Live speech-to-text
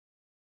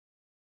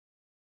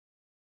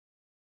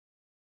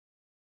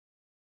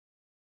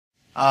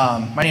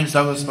My name is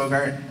Douglas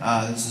Bogart.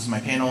 This is my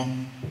panel.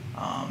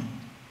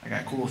 I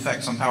got cool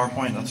effects on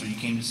PowerPoint. That's what you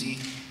came to see.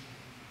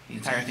 The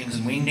entire thing's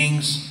in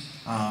Wingdings.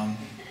 It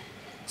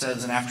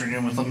says an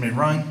afternoon with limited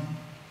run.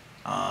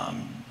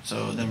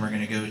 So then we're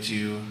going to go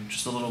to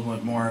just a little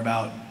bit more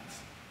about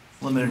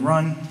limited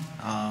run.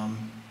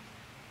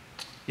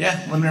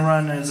 Limited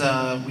run is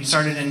we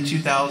started in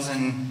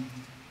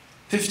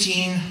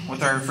 2015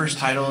 with our first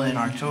title in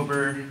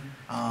October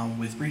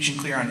with Breach and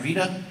Clear on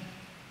Vita.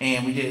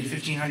 And we did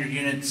 1,500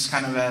 units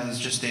kind of as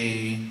just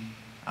a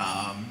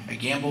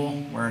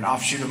gamble. We're an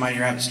offshoot of Mighty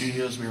Rabbit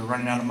Studios. We were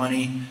running out of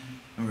money.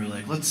 And we were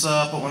like, let's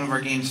put one of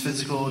our games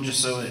physical just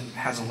so it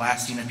has a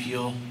lasting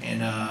appeal.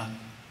 And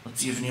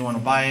let's see if anyone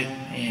will buy it.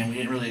 And we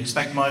didn't really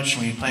expect much.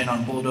 We planned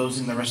on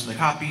bulldozing the rest of the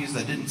copies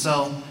that didn't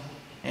sell.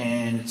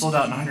 And it sold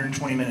out in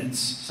 120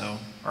 minutes, or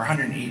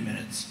 108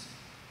 minutes.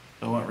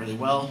 So it went really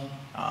well.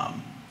 A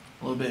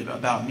little bit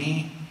about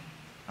me.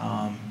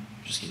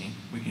 Just kidding.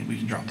 We can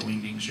drop the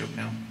Wingdings joke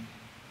now.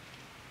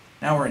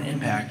 Now we're in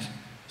Impact,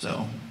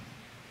 so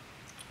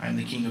I'm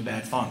the king of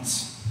bad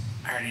fonts.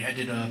 I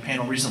did a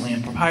panel recently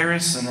in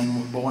Papyrus, and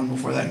then one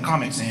before that in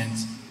Comic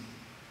Sans.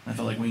 I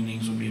felt like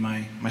Wingdings would be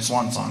my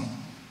swan song.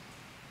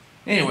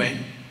 Anyway,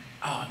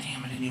 oh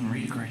damn, I didn't even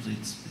read it correctly.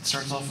 It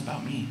starts off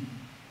about me.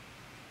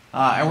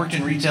 I worked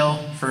in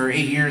retail for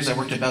 8 years. I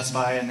worked at Best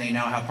Buy, and they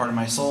now have part of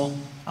my soul.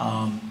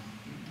 I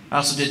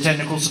also did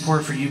technical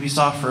support for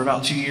Ubisoft for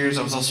about 2 years.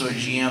 I was also a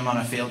GM on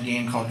a failed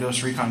game called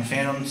Ghost Recon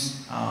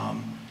Phantoms.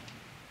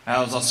 I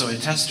was also a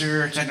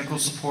tester, technical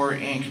support,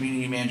 and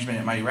community management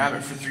at Mighty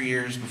Rabbit for 3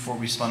 years before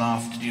we spun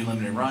off to do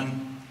Limited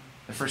Run.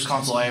 The first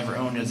console I ever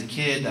owned as a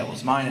kid that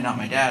was mine and not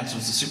my dad's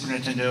was the Super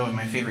Nintendo, and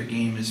my favorite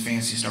game is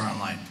Phantasy Star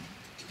Online,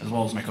 as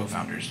well as my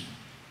co-founders.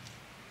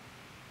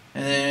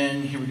 And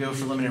then here we go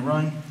for Limited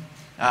Run.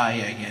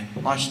 Again,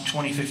 launched in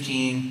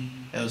 2015.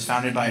 It was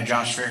founded by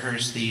Josh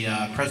Fairhurst, the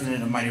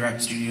president of Mighty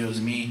Rabbit Studios,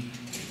 and me.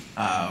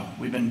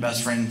 We've been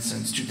best friends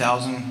since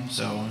 2000,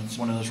 so it's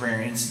one of those rare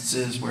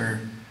instances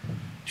where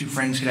two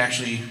friends could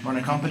actually run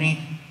a company.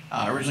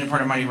 Originally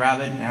part of Mighty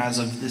Rabbit, and as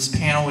of this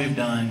panel, we've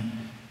done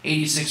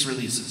 86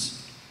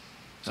 releases.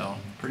 So,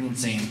 pretty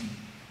insane.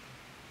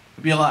 It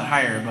would be a lot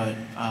higher, but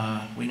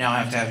we now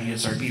have to have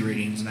ESRB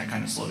ratings, and that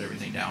kind of slowed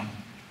everything down.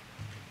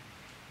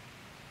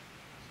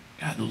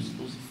 God,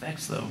 those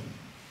effects, though.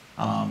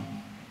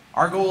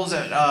 Our goals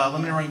at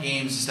Limited Run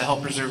Games is to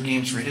help preserve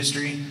games for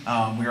history.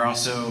 We are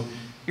also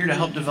here to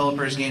help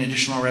developers gain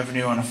additional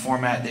revenue on a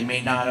format they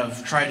may not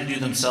have tried to do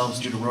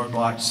themselves due to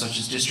roadblocks such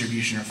as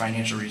distribution or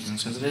financial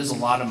reasons, because it is a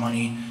lot of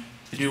money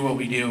to do what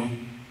we do.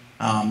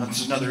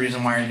 That's another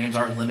reason why our games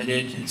are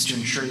limited. It's to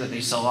ensure that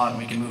they sell out and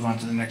we can move on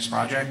to the next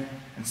project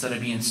instead of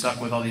being stuck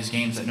with all these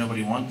games that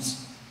nobody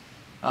wants.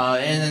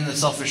 And then the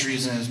selfish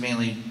reason is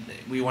mainly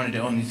we wanted to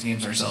own these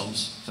games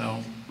ourselves.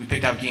 So we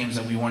picked out games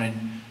that we wanted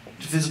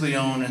to physically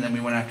own, and then we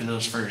went after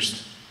those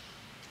first.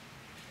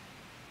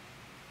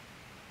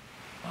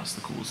 That's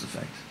the coolest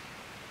effect.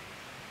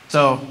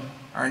 So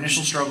our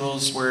initial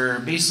struggles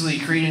were basically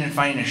creating and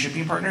finding a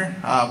shipping partner.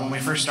 When we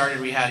first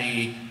started,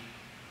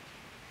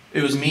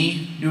 it was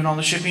me doing all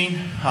the shipping.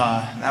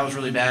 That was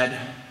really bad,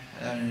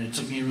 and it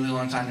took me a really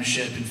long time to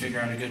ship and figure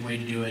out a good way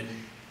to do it.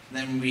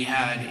 Then we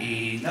had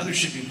another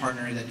shipping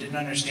partner that didn't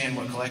understand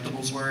what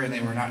collectibles were, and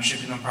they were not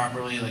shipping them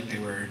properly. Like, they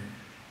were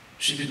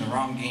shipping the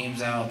wrong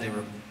games out. They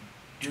were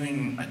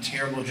doing a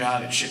terrible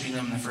job at shipping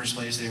them in the first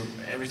place.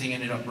 Everything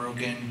ended up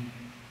broken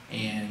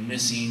and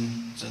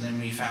missing. So then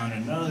we found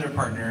another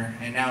partner,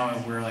 and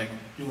now we're like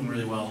doing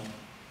really well.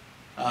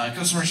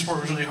 Customer support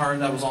was really hard.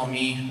 That was all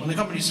me. When the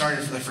company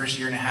started, for the first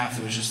year and a half,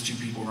 it was just 2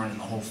 people running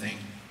the whole thing.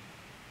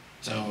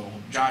 So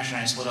Josh and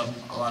I split up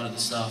a lot of the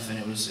stuff, and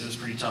it was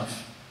pretty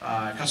tough.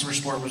 Customer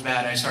support was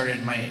bad.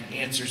 My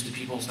answers to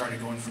people started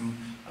going from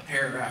a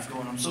paragraph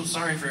going, "I'm so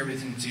sorry for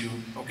everything," to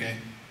 "okay."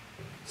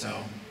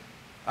 So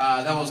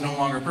that was no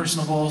longer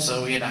personable,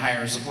 so we had to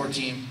hire a support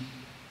team.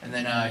 And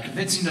then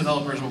convincing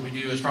developers what we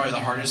do is probably the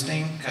hardest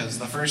thing, because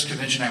the first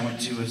convention I went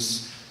to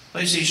was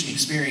PlayStation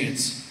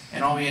Experience,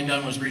 and all we had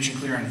done was Breach and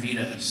Clear on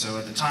Vita. So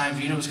at the time,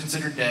 Vita was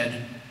considered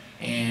dead,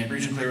 and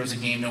Breach and Clear was a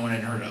game no one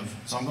had heard of.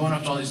 So I'm going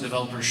up to all these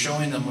developers,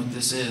 showing them what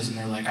this is, and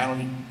they're like,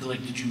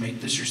 "Did you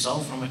make this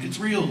yourself?" And I'm like, "It's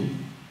real.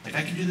 Like,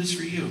 I can do this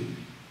for you."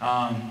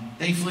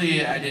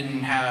 Thankfully, I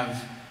didn't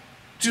have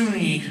too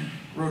many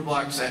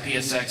roadblocks at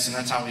PSX, and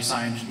that's how we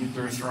signed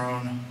Nuclear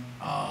Throne.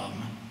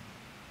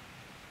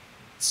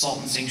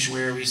 Salt and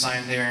Sanctuary we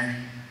signed there,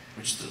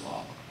 which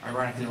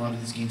ironically a lot of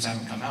these games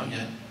haven't come out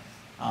yet.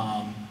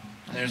 And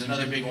there's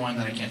another big one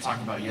that I can't talk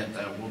about yet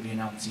that we'll be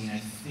announcing, I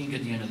think,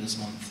 at the end of this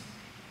month.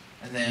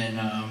 And then,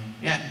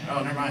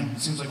 never mind.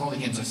 It seems like all the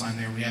games I signed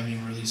there we haven't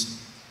even released.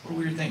 What a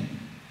weird thing.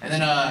 And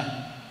then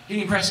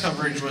getting press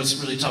coverage was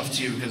really tough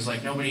too, because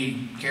like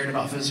nobody cared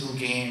about physical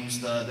games.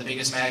 The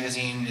biggest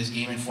magazine is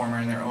Game Informer,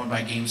 and they're owned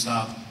by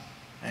GameStop.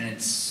 And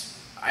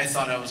I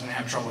thought I was going to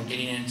have trouble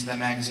getting into that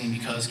magazine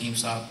because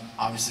GameStop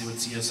obviously would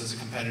see us as a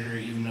competitor,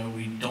 even though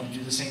we don't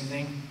do the same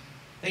thing.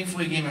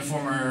 Thankfully, Game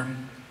Informer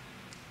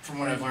from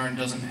what I've learned,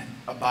 doesn't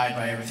abide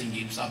by everything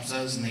GameStop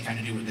says, and they kind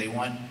of do what they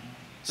want.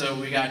 So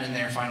we got in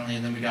there finally,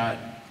 and then we got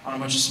on a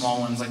bunch of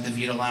small ones, like the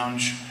Vita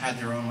Lounge had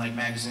their own like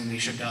magazine they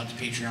shipped out to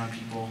Patreon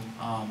people.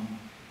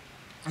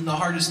 And the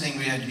hardest thing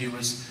we had to do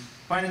was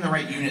finding the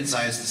right unit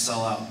size to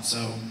sell out.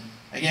 So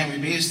again, we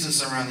based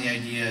this around the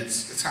idea,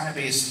 it's kind of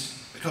based,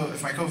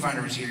 if my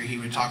co-founder was here, he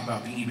would talk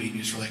about Beanie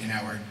Babies for like an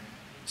hour.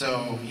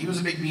 So he was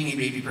a big Beanie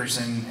Baby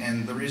person,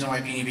 and the reason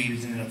why Beanie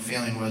Babies ended up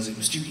failing was it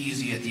was too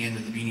easy at the end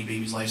of the Beanie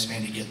Babies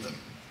lifespan to get them.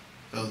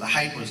 So the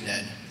hype was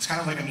dead. It's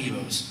kind of like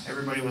Amiibos.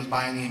 Everybody was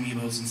buying the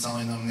Amiibos and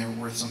selling them, they were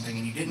worth something,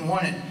 and you didn't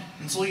want it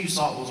until you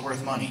saw it was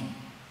worth money.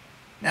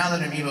 Now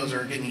that Amiibos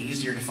are getting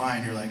easier to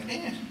find, you're like,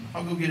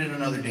 I'll go get it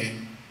another day.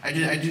 I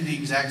do the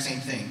exact same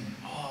thing.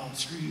 Oh,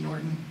 screw you,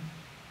 Norton.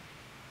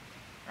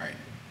 All right.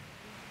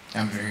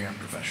 I'm very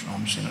unprofessional.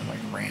 I'm just gonna like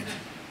rant.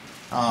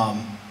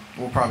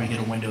 We'll probably get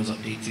a Windows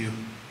update too.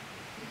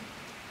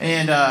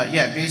 And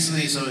yeah,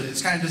 basically, so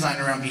it's kind of designed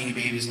around Beanie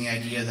Babies and the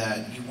idea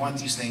that you want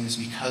these things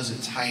because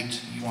it's hyped.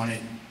 You want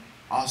it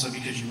also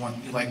because you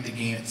like the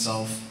game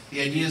itself.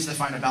 The idea is to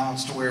find a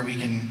balance to where we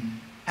can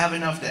have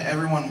enough that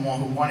everyone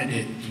who wanted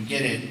it can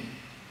get it,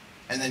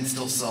 and then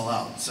still sell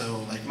out.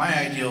 So like my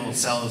ideal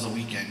sell is a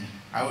weekend.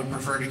 I would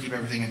prefer to keep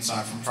everything in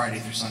stock from Friday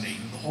through Sunday,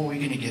 the whole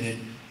weekend to get it.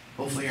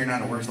 Hopefully you're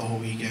not at work the whole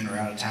weekend or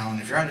out of town.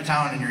 If you're out of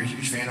town and you're a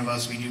huge fan of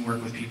us, we do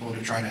work with people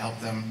to try to help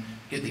them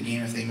get the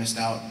game if they missed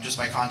out, just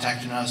by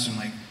contacting us and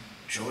like,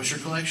 show us your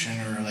collection.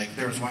 Or like,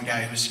 there was one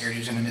guy who was scared he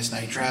was gonna miss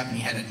Night Trap, and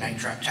he had a Night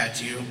Trap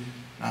tattoo.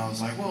 And I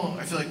was like, well,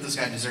 I feel like this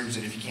guy deserves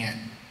it if he can't.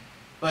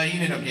 But he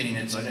ended up getting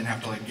it, so I didn't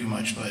have to like do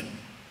much, but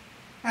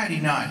had he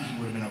not, he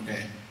would have been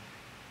okay.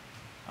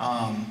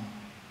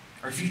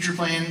 Our future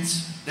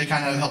plans to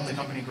kind of help the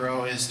company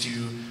grow is to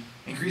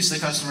increase the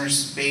customer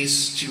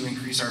base, to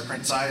increase our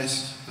print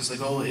size, because the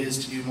goal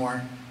is to do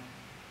more.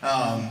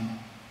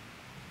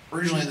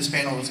 Originally this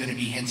panel was going to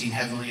be hinting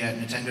heavily at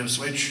Nintendo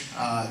Switch,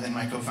 then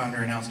my co-founder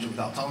announced it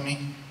without telling me.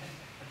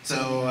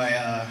 So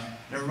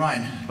never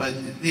mind.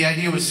 But the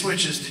idea with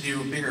Switch is to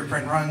do bigger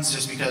print runs,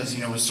 just because,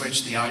 you know, with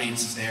Switch the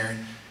audience is there.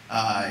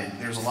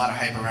 There's a lot of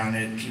hype around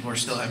it. People are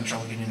still having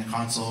trouble getting the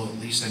console, at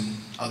least in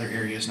other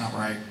areas, not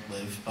where I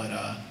live,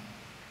 but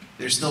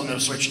there's still no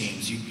Switch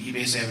games. You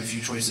basically have a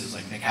few choices,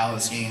 like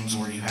Nicalis games,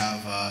 or you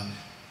have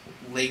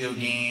Lego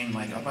game,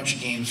 like a bunch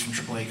of games from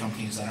AAA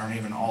companies that aren't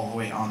even all the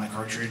way on the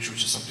cartridge,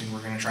 which is something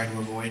we're going to try to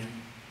avoid,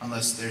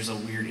 unless there's a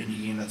weird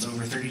indie game that's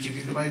over 32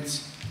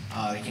 gigabytes.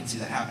 I can't see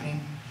that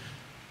happening.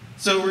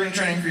 So we're going to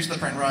try to increase the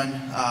print run,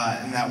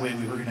 and that way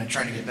we're going to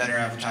try to get better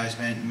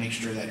advertisement and make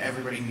sure that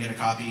everybody can get a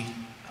copy.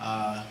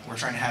 We're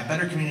trying to have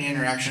better community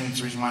interactions.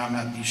 The reason why I'm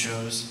at these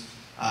shows,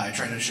 I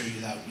try to show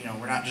you that, you know,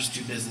 we're not just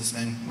two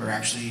businessmen. We're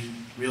actually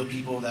real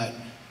people that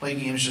play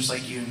games just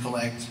like you and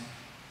collect.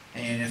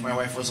 And if my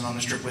wife wasn't on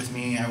this trip with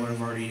me, I would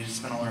have already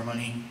spent all our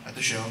money at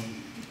the show.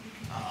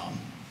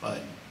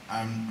 But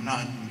I'm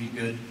not. I'm being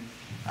good.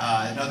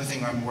 Another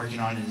thing I'm working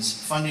on is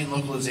funding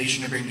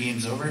localization to bring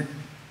games over.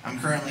 I'm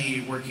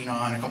currently working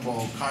on a couple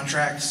of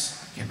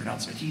contracts, I can't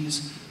pronounce my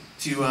T's,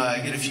 to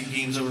get a few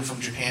games over from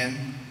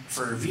Japan,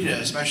 for Vita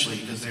especially,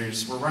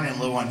 because we're running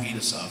low on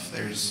Vita stuff.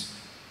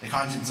 The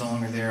content's no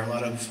longer there. A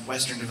lot of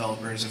Western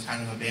developers have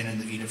kind of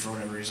abandoned the Vita for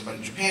whatever reason, but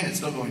in Japan it's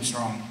still going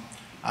strong.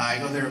 I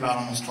go there about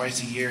almost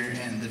twice a year,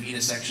 and the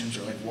Vita sections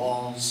are like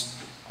walls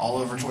all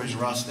over Toys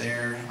R Us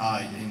there.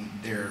 In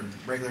their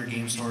regular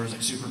game stores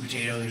like Super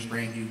Potato, there's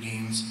brand new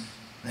games.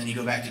 And then you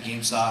go back to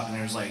GameStop and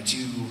there's like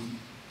two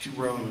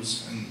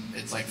rows, and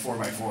it's like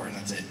 4x4 and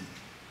that's it.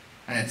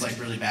 And it's like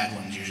really bad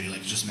ones usually,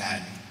 like just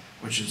Madden,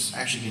 which is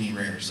actually getting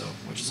rare,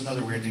 which is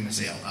another weird thing to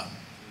say out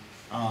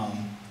loud.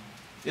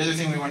 The other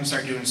thing we want to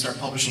start doing is start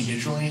publishing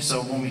digitally.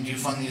 So when we do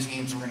fund these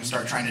games, we're going to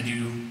start trying to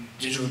do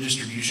digital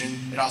distribution.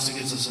 It also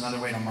gives us another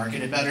way to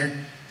market it better,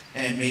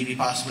 and maybe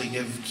possibly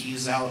give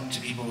keys out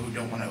to people who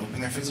don't want to open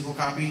their physical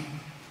copy.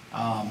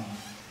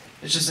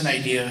 It's just an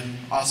idea.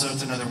 Also,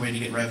 it's another way to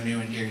get revenue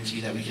and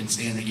guarantee that we can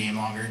stay in the game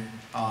longer.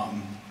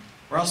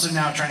 We're also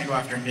now trying to go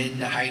after mid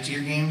to high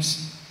tier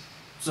games.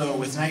 So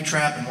with Night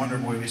Trap and Wonder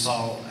Boy, we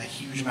saw a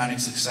huge amount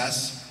of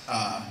success.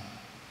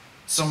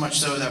 So much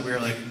so that we were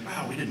like,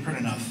 wow, we didn't print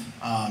enough,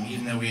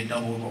 even though we had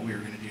doubled what we were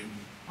going to do.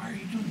 Why are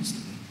you doing this to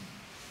me?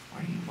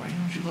 Why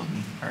don't you love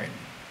me? All right,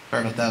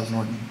 sorry about that, it was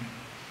Norton.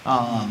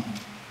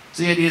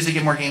 So the idea is to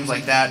get more games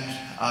like that,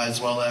 as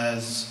well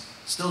as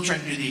still try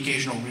to do the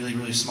occasional really,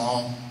 really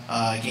small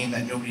game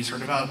that nobody's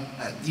heard about.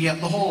 The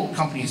whole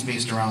company is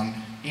based around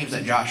games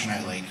that Josh and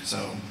I like,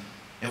 so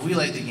if we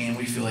like the game,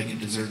 we feel like it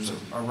deserves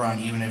a run,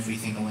 even if we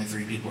think only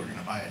 3 people are going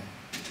to buy it.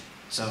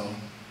 So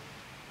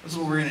that's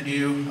what we're going to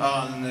do.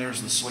 And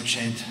there's the Switch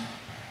hint.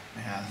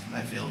 Yeah,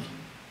 that failed.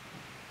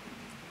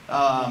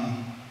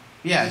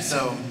 Yeah,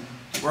 so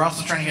we're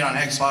also trying to get on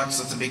Xbox.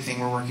 That's a big thing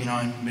we're working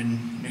on. We've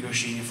been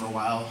negotiating for a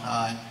while.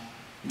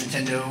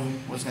 Nintendo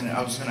I was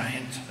gonna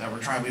hint that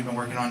we've been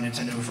working on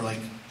Nintendo for like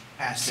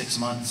past 6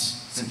 months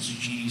since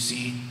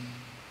GDC.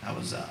 That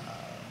was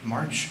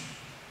March.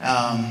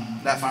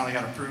 That finally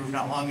got approved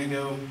not long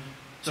ago.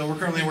 So we're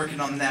currently working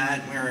on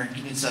that. We're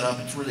getting set up.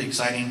 It's really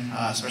exciting,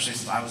 especially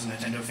since I was a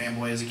Nintendo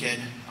fanboy as a kid.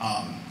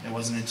 It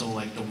wasn't until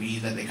like the Wii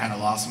that they kind of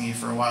lost me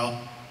for a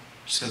while,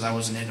 just because I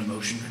wasn't into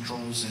motion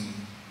controls, and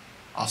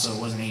also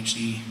it wasn't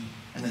HD.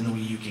 And then the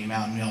Wii U came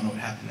out, and we all know what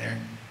happened there.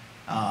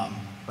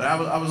 But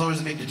I was always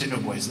a big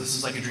Nintendo boy, so this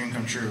is like a dream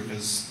come true,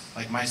 because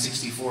like my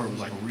 64 was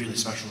like really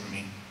special to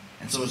me,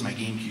 and so was my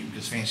GameCube,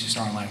 because Phantasy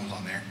Star Online was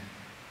on there.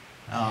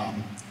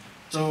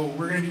 So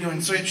we're going to be doing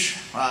Switch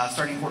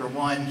starting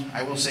Q1.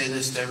 I will say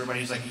this to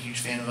everybody who's like a huge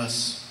fan of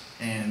us,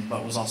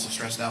 but was also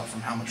stressed out from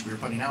how much we were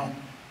putting out.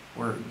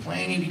 We're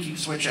planning to keep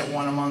Switch at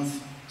 1 a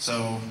month,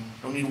 so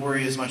don't need to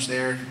worry as much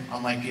there,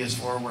 unlike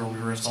PS4 where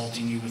we were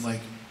assaulting you with like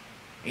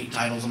 8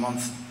 titles a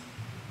month.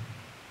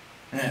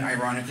 And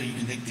ironically, you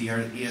can thank the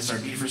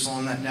ESRB for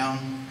slowing that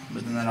down,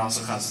 but then that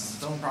also causes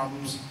its own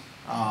problems.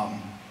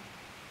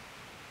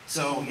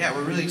 So yeah,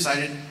 we're really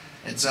excited.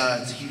 It's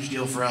a huge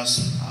deal for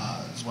us,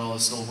 as well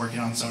as still working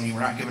on Sony.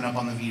 We're not giving up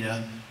on the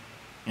Vita.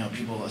 You know,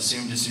 people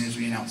assumed as soon as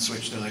we announced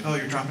Switch, they're like, oh,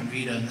 you're dropping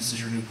Vita and this is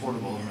your new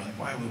portable. And we're like,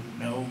 why would,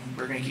 no,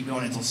 we're gonna keep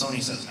going until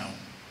Sony says no.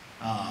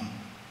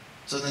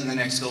 So then the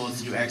next goal is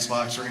to do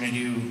Xbox. We're gonna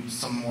do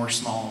some more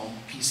small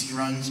PC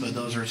runs, but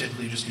those are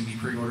typically just gonna be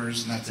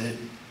pre-orders and that's it.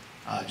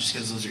 Just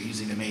because those are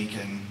easy to make,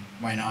 and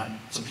why not?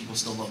 Some people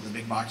still love the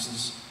big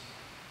boxes.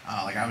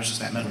 Like I was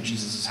just at Metal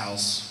Jesus'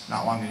 house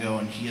not long ago,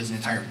 and he has an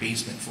entire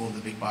basement full of the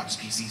big box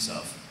PC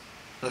stuff.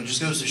 So it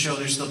just goes to show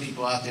there's still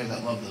people out there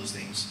that love those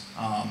things.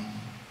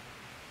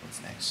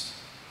 What's next?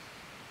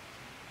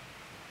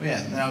 Well,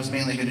 yeah, then I was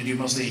mainly going to do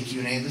mostly a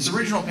Q&A. This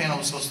original panel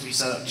was supposed to be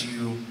set up to,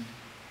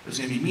 it was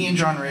going to be me and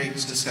John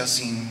Riggs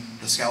discussing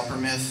the scalper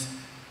myth,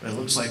 but it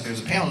looks like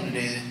there's a panel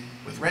today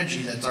with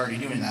Reggie that's already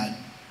doing that.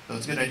 So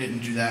it's good I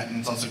didn't do that, and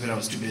it's also good I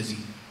was too busy.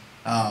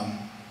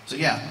 So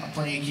yeah,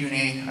 plenty of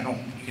Q&A.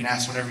 You can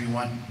ask whatever you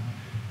want.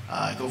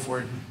 Go for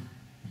it.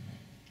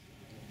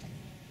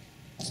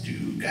 Let's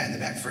do guy in the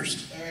back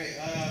first. All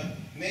right,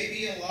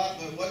 maybe a lot,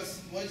 but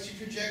what's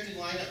your projected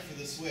lineup for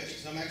the Switch?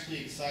 Because I'm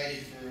actually excited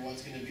for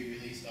what's going to be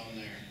released on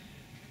there.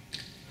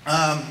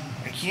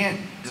 I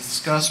can't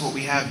discuss what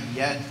we have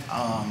yet.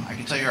 I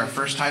can tell you our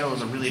first title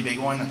is a really big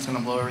one that's going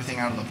to blow everything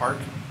out of the park,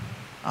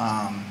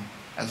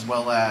 as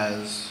well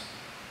as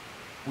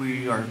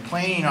we are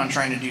planning on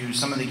trying to do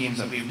some of the games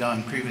that we've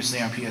done previously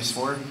on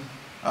PS4.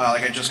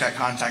 Like I just got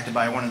contacted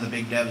by one of the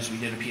big devs we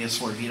did a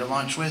PS4 Vita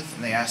launch with,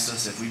 and they asked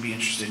us if we'd be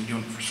interested in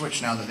doing it for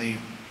Switch now that they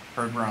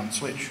heard we're on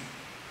Switch.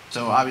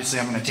 So obviously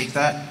I'm going to take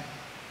that.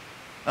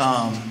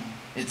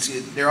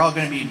 They're all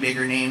going to be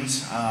bigger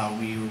names.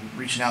 We're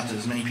reaching out to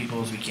as many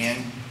people as we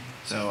can.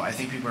 So I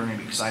think people are going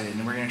to be excited,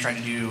 and we're going to try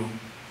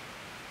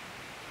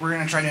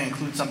to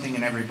include something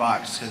in every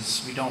box,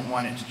 because we don't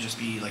want it to just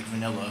be like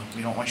vanilla.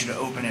 We don't want you to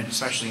open it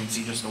especially and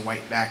see just a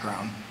white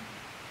background.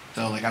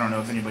 So like I don't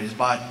know if anybody's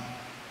bought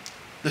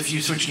the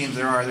few Switch games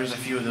there's a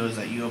few of those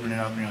that you open it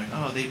up and you're like,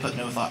 oh, they put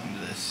no thought into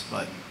this.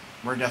 But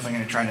we're definitely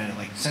going to try to,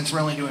 like, since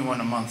we're only doing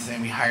 1 a month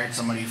and we hired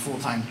somebody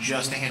full-time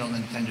just to handle the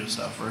Nintendo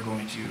stuff, we're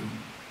going to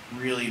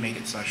really make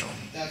it special.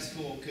 That's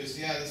cool, because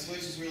yeah, the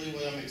Switch is really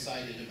what I'm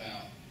excited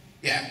about.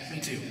 Yeah,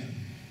 me too. Yeah.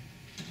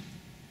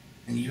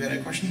 And you had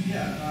a question?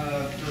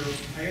 Yeah,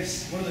 I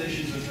guess one of the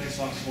issues with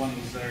Xbox One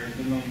was their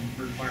minimum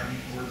requirement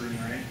for ordering,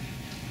 right?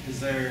 Is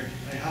there,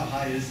 like, how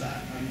high is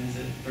that? I mean, is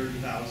it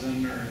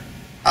 30,000 or?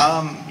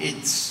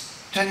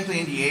 It's technically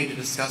NDA to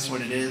discuss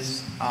what it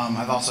is.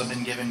 I've also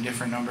been given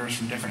different numbers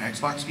from different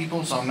Xbox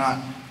people, so I'm not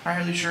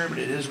entirely sure, but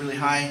it is really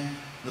high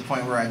to the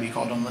point where I'd be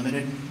called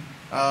unlimited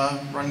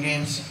run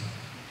games.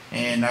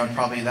 And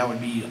that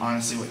would be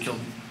honestly what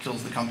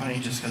kills the company,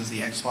 just because the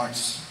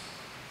Xbox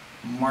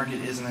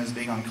market isn't as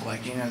big on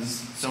collecting as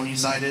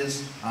Sony's side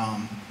is.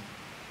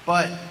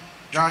 But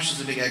Josh is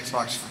a big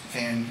Xbox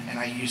fan, and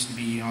I used to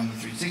be on the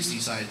 360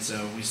 side,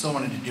 so we still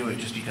wanted to do it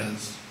just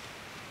because,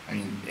 I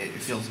mean, it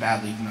feels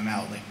bad leaving them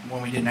out. Like,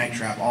 when we did Night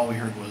Trap, all we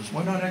heard was,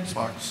 why not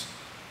Xbox?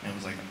 And it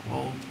was like,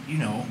 well, you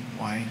know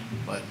why,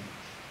 but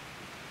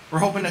we're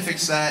hoping to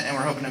fix that, and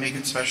we're hoping to make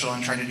it special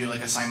and try to do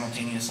like a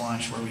simultaneous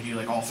launch where we do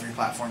like all 3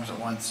 platforms at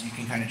once. You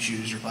can kind of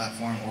choose your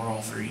platform or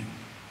all 3.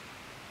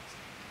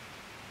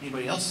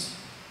 Anybody else?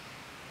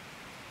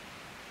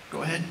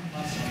 Go ahead.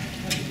 Awesome.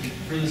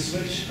 For the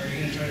Switch, are you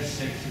going to try to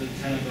stick to the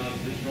 10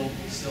 above digital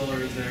still, or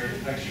is there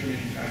extra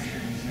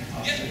manufacturing that's going to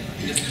cost it?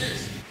 Yes, there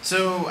is.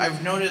 So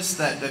I've noticed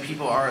that the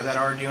people that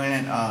are doing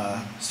it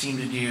seem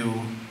to do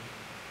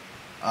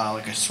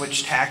like a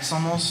Switch tax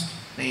almost.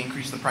 They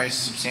increase the price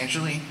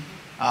substantially,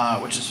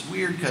 which is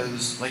weird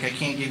because like I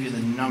can't give you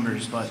the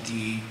numbers, but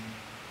the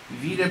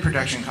Vita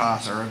production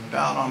costs are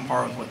about on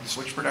par with what the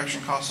Switch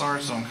production costs are.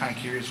 So I'm kind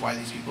of curious why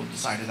these people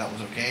decided that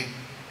was okay.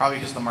 Probably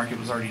because the market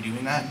was already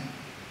doing that.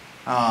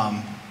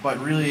 But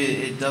really,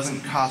 it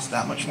doesn't cost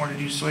that much more to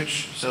do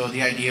Switch. So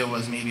the idea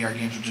was maybe our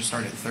games would just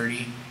start at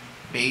 30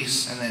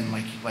 base, and then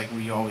like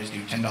we always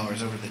do,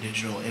 $10 over the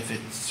digital if it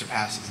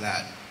surpasses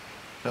that.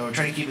 So we're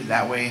trying to keep it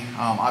that way.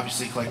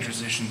 Obviously, collector's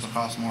editions will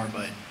cost more,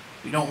 but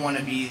we don't want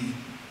to be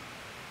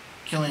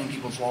killing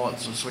people's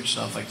wallets with Switch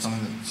stuff like some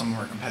of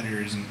our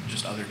competitors and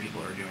just other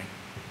people are doing.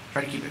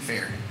 try to keep it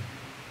fair.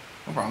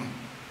 No problem.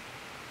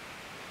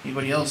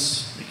 Anybody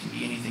else? It can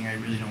be anything, I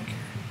really don't care.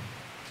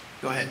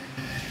 Go ahead.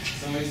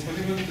 So it's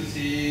possible to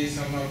see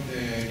some of the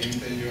games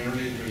that you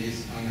already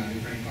released on a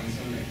different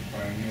console, like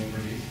for a new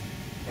release.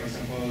 For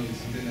example,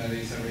 something that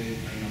is already,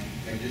 I don't know,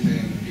 like you say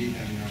on the Vita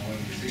and now on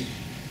the Switch.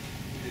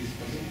 Is it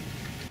possible?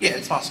 Yeah,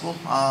 it's possible.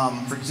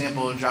 For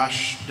example,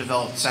 Josh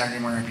developed Saturday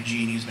Morning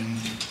RPG, and he's been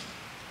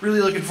really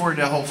looking forward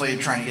to hopefully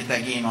trying to get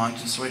that game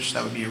onto Switch.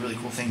 That would be a really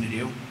cool thing to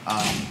do.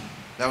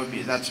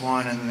 That's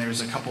one, and then there's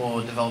a couple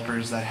of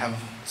developers that have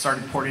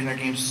started porting their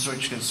games to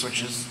Switch because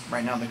Switch is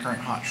right now the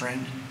current hot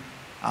trend.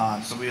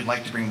 So we would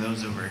like to bring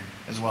those over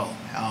as well,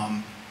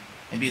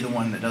 and be the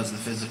one that does the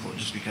physical,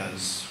 just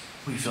because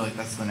we feel like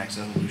that's the next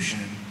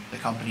evolution in the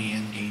company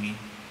and gaming.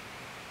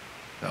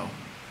 So,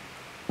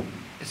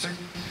 yes, sir.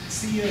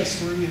 What's the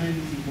story behind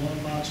the long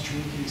box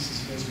jewel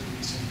cases you guys are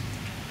releasing?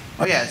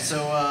 Oh yeah,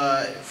 so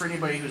for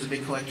anybody who's a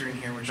big collector in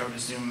here, which I would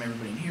assume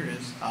everybody in here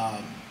is,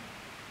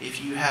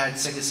 if you had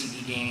Sega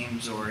CD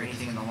games or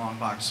anything in the long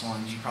box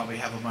ones, you probably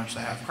have a bunch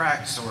that have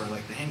cracks or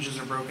like the hinges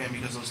are broken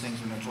because those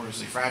things are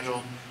notoriously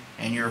fragile.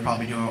 And you're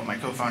probably doing what my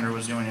co-founder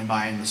was doing and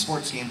buying the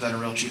sports games that are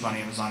real cheap on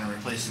Amazon and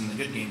replacing the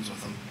good games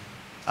with them.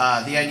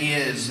 The idea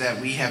is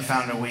that we have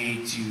found a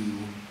way to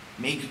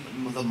make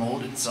the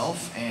mold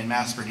itself and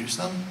mass produce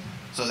them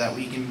so that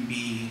we can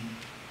be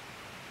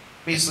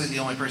basically the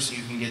only person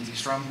you can get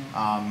these from.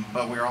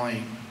 But we're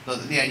only,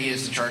 the idea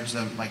is to charge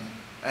them like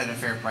at a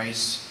fair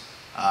price.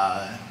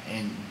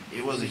 And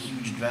it was a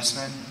huge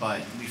investment, but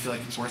we feel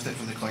like it's worth it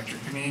for the collector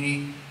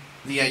community.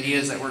 The idea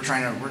is that we've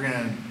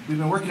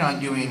been working on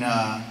doing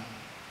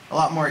a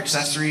lot more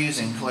accessories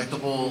and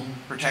collectible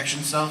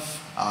protection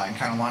stuff, and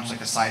kind of launch like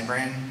a side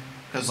brand.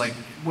 Because like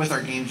with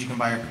our games, you can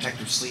buy a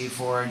protective sleeve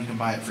for it, you can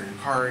buy it for your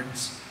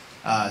cards.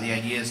 The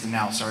idea is to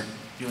now start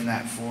doing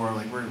that for,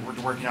 like we're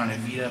working on a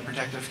Vita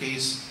protective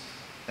case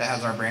that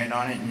has our brand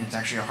on it, and it's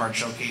actually a hard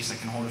shell case that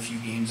can hold a few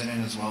games in it,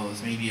 as well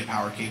as maybe a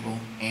power cable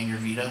and your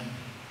Vita.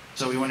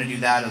 So we want to do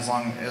that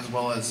as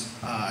well as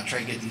try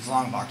to get these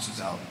long boxes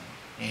out.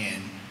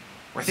 And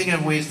we're thinking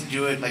of ways to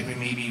do it, like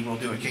we'll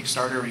do a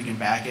Kickstarter where you can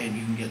back it and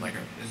you can get like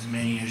as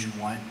many as you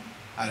want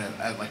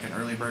at like an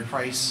early bird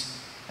price,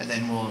 and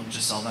then we'll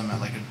just sell them at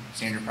like a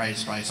standard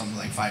price, probably something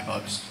like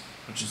 $5,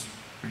 which is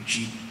pretty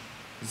cheap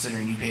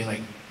considering you pay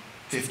like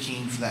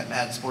 15 for that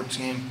bad sports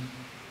game,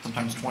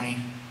 sometimes 20,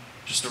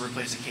 just to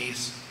replace a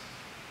case.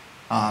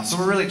 So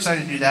we're really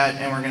excited to do that,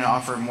 and we're going to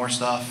offer more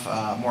stuff,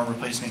 more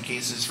replacement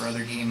cases for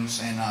other games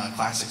and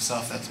classic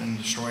stuff that's been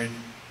destroyed,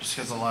 just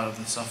because a lot of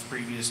the stuff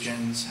previous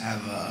gens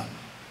have,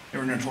 they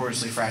were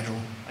notoriously fragile,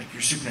 like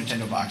your Super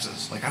Nintendo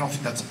boxes. Like I don't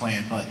think that's a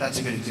plan, but that's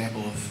a good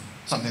example of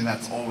something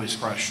that's always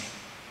crushed.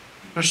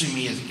 Especially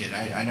me as a kid,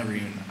 I never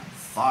even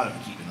thought of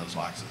keeping those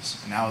boxes.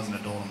 And now as an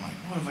adult, I'm like,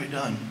 what have I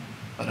done?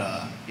 But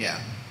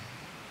yeah.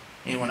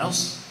 Anyone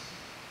else?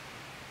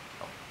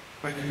 Oh,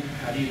 quick.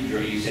 How do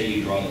you say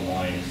you draw the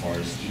line as far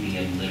as keeping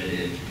it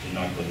limited to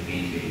not go to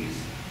Beanie Babies?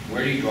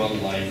 Where do you draw the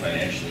line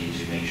financially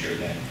to make sure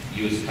that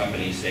you as a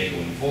company stay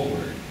going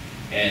forward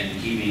and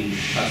keeping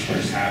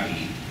customers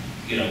happy,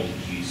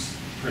 use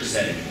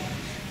percentage-wise?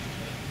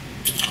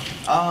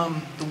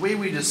 The way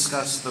we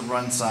discuss the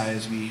run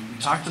size, we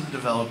talk to the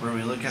developer,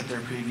 we look at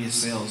their previous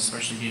sales,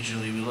 especially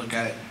digitally, we look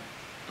at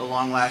the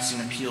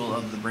long-lasting appeal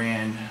of the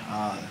brand,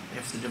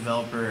 if the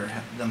developer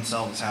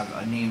themselves have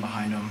a name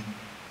behind them,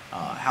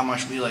 how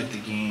much we like the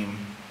game,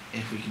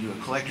 if we can do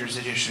a collector's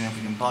edition, if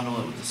we can bundle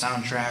it with the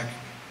soundtrack.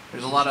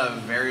 There's a lot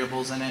of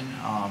variables in it.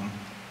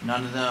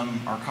 None of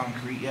them are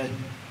concrete yet,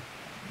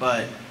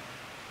 but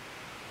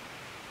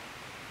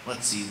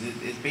let's see.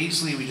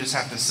 Basically, we just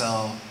have to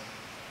sell,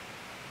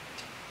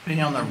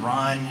 depending on the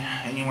run,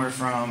 anywhere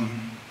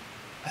from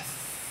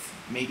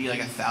maybe like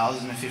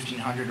 1,000 to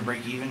 1,500 to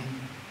break even.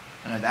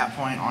 And at that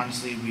point,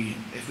 honestly,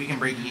 if we can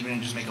break even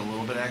and just make a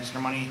little bit of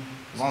extra money,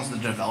 as long as the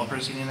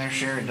developer's getting their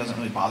share, it doesn't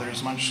really bother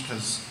as much,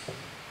 because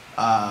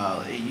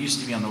it used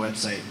to be on the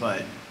website,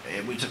 but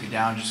we took it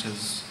down just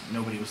because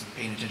nobody was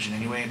paying attention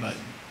anyway. But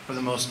for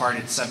the most part,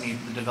 it's 70.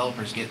 The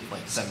developers get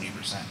like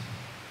 70%.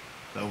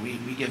 So we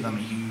give them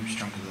a huge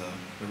chunk of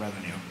the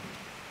revenue.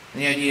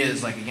 And the idea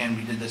is, like, again,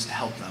 we did this to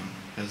help them,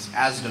 because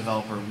as a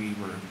developer, we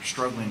were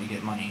struggling to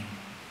get money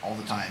all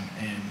the time,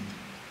 and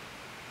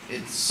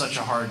it's such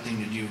a hard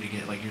thing to do to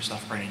get like your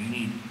stuff printed. You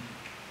need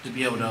to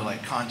be able to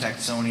like contact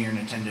Sony or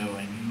Nintendo,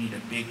 and you need a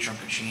big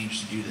chunk of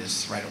change to do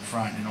this right up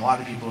front. And a lot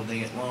of people, they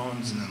get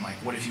loans, and then like,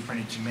 what if you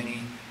printed too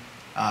many?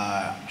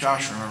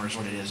 Josh remembers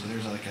what it is, but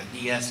there's like a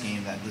DS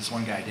game that this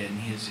one guy did, and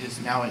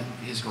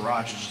his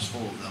garage is just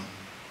full of them.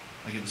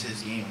 Like it was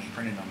his game, and he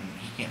printed them,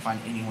 and he can't find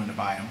anyone to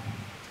buy them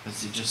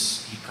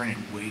because he printed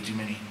way too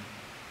many.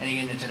 And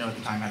again, Nintendo at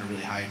the time had a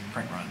really high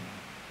print run.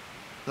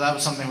 So that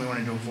was something we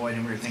wanted to avoid,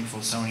 and we were thankful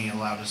Sony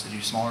allowed us to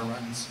do smaller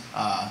runs.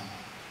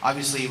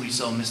 Obviously, we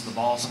still missed the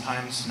ball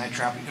sometimes. Night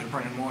Trap, we could have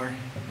printed more.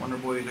 Wonder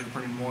Boy, we could have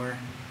printed more.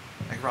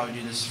 I could probably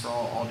do this for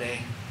all day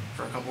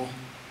for a couple.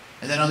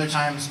 And then other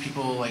times,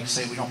 people like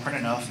say we don't print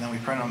enough, and then we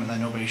print them, and then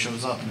nobody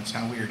shows up, and it's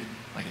kind of weird.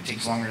 Like it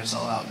takes longer to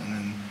sell out, and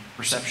then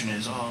perception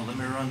is, oh,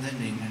 limited runs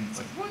ending, and it's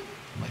like, what?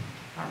 Like,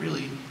 not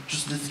really,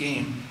 just this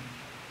game.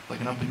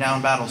 Like an up and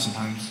down battle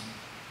sometimes.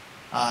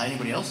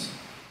 Anybody else?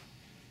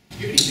 Do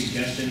you have any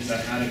suggestions on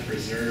how to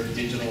preserve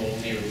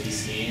digital-only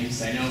release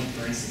games? I know,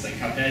 for instance, like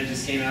Cuphead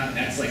just came out, and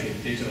that's like a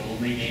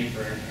digital-only game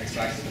for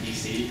Xbox and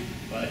PC,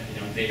 but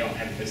they don't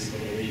have a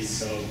physical release,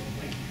 so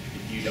like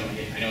if you don't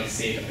get, I know it's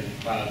safe up in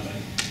the cloud, but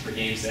for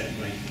games that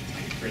like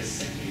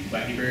Chris and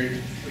Flappy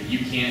Bird, where you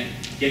can't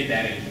get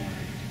that anymore.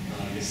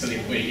 So the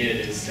way to get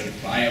it is to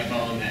buy a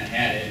phone that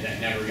had it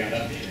that never got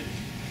updated.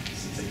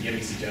 So it's like, do you have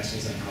any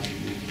suggestions on how we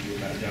can do a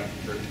better job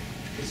for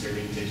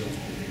preserving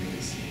digital-only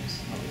release games?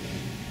 Other than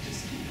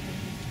just keep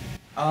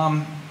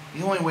them?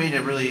 The only way to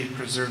really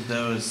preserve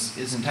those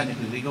isn't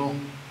technically legal,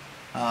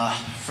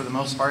 for the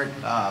most part.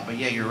 But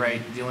yeah, you're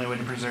right. The only way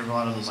to preserve a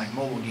lot of those like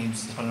mobile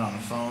games is to put it on a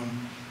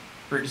phone.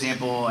 For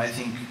example, I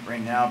think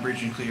right now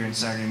Bridge and Clear and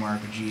Saturday Morning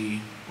RPG,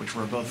 which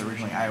were both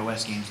originally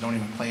iOS games, don't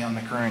even play on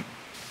the current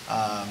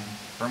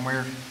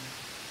firmware.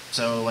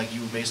 So like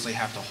you would basically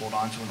have to hold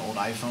on to an old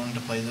iPhone to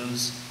play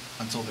those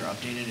until they're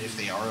updated, if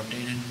they are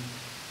updated.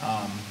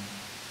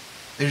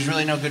 There's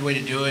really no good way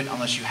to do it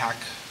unless you hack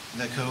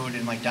the code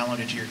and like download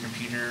it to your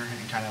computer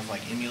and kind of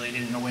like emulate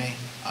it in a way,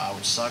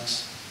 which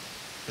sucks.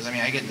 Because I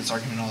mean, I get in this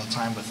argument all the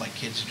time with like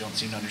kids who don't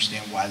seem to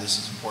understand why this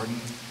is important.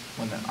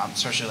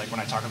 Especially like when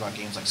I talk about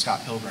games like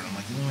Scott Pilgrim, I'm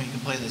like, the only way you can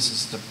play this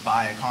is to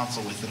buy a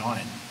console with it on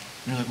it.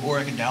 And they're like, or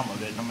I can download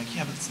it. And I'm like,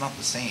 yeah, but it's not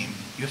the same.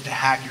 You have to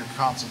hack your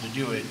console to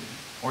do it,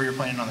 or you're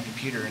playing it on the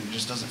computer and it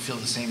just doesn't feel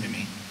the same to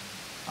me.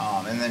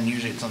 And then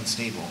usually it's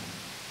unstable.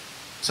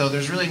 So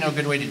there's really no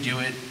good way to do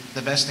it.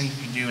 The best thing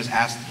you can do is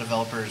ask the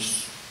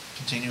developers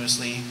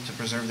continuously to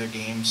preserve their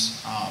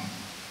games.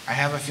 I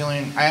have a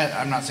feeling,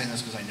 I'm not saying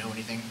this because I know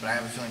anything, but I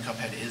have a feeling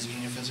Cuphead is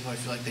getting a physical. I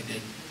feel like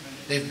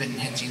they've been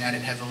hinting at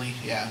it heavily,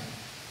 yeah.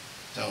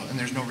 So, and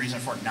there's no reason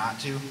for it not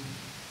to,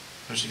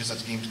 especially because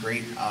that game's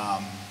great.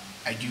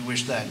 I do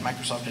wish that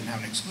Microsoft didn't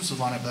have an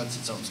exclusive on it, but that's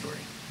its own story.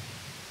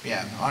 But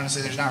yeah,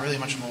 honestly, there's not really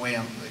much of a way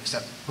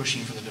except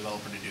pushing for the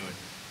developer to do it.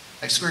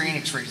 Like Square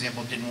Enix, for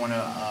example, didn't want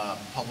to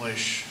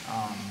publish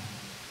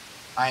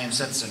I Am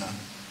Setsuna,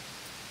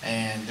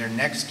 and their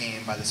next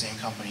game by the same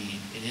company,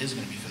 it is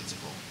going to be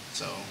physical.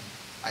 So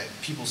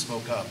people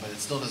spoke up, but it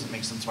still doesn't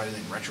make sense why they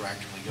didn't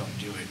retroactively go and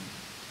do it.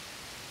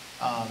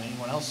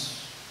 Anyone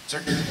else? Sir?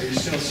 Are you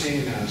still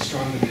seeing a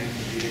strong demand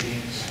for Vita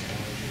games?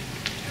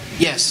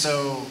 Yes,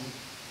 so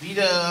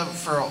Vita,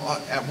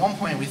 at one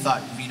point we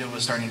thought Vita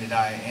was starting to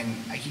die, and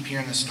I keep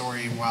hearing this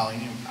story while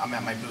I'm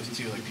at my booth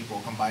too, like people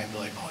will come by and be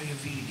like, oh, you have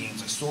Vita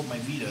games, I sold my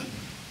Vita.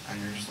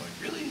 And you're just like,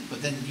 really?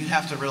 But then you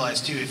have to realize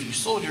too, if you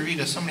sold your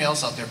Vita, somebody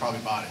else out there probably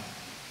bought it.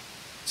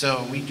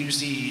 So we do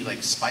see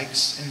like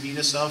spikes in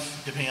Vita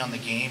stuff, depending on the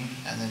game,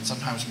 and then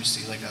sometimes we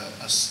see like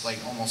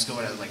like almost go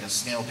at like a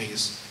snail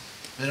pace.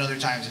 Then other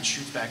times it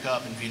shoots back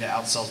up and Vita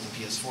outsells the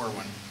PS4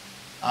 one.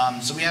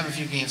 So we have a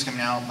few games coming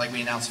out, like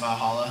we announced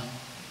Valhalla,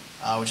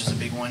 which is a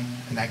big one,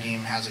 and that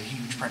game has a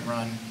huge print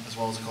run as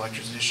well as a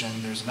collector's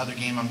edition. There's another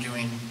game I'm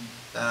doing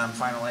that I'm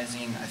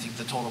finalizing. I think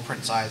the total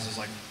print size is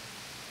like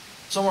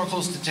somewhere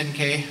close to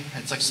 10K.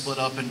 It's like split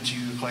up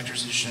into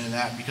collector's edition and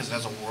that because it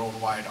has a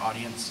worldwide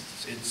audience.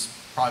 It's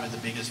probably the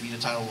biggest Vita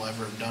title we'll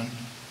ever have done.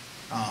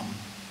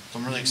 So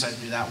I'm really excited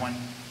to do that one.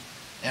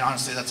 And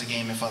honestly, that's a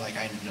game if I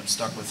ended up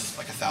stuck with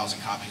like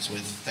 1,000 copies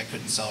with that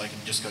couldn't sell, I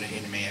could just go to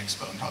Anime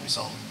Expo and probably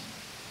sell them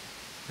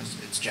because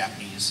it's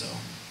Japanese. So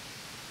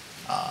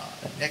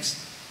next.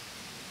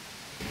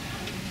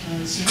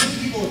 So how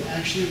many people have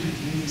actually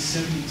redeemed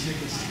 70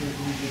 tickets to their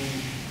new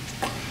game?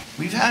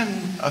 We've had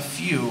a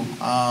few.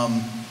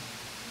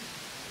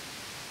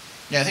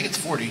 Yeah, I think it's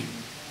 40.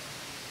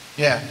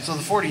 Yeah, so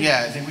the 40,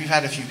 yeah, I think we've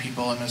had a few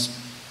people, and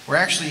we're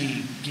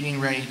actually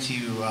getting ready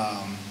to,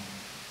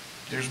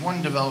 there's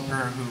one developer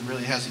who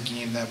really has a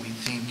game that we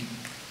think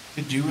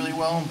could do really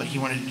well, but he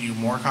wanted to do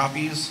more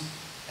copies,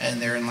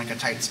 and they're in like a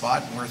tight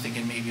spot, and we're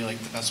thinking maybe like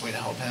the best way to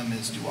help him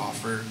is to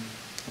offer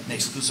an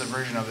exclusive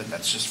version of it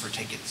that's just for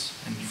tickets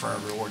and for our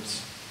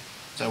rewards.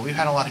 So we've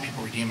had a lot of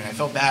people redeem it. I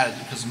felt bad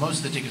because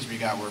most of the tickets we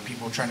got were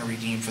people trying to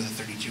redeem for the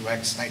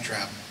 32X Night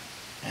Trap,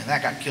 and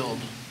that got killed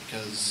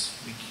because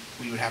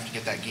we would have to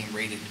get that game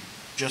rated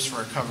just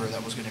for a cover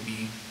that was going to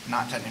be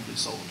not technically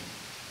sold.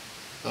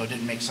 So it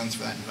didn't make sense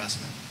for that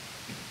investment.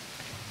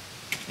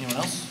 Anyone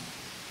else?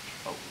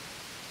 Oh.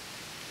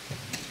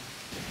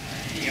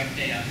 Any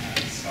update on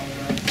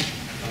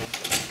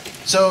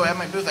Skullgirls? So at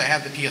my booth I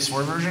have the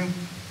PS4 version.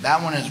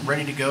 That one is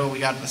ready to go. We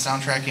got the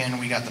soundtrack in,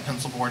 we got the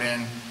pencil board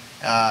in.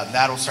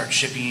 That'll start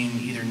shipping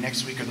either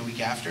next week or the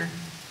week after.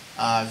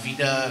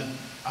 Vita,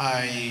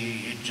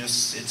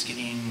 it's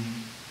getting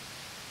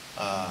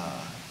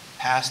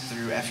passed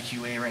through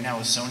FQA right now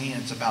with Sony,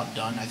 and it's about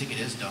done. I think it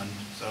is done,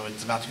 so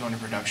it's about to go into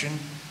production,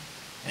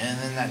 and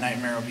then that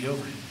nightmare will be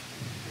over.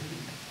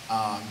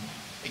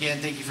 Again,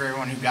 thank you for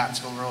everyone who got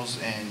Skullgirls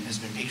and has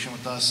been patient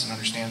with us and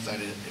understands that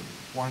it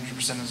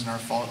 100% isn't our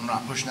fault. I'm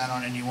not pushing that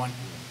on anyone,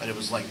 but it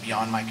was like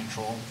beyond my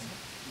control.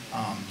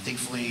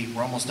 Thankfully,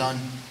 we're almost done.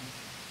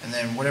 And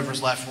then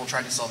whatever's left, we'll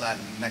try to sell that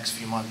in the next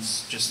few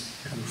months,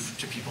 just proof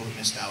to people who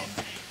missed out.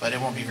 But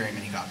it won't be very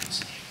many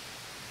copies.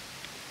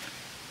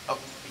 Oh,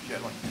 you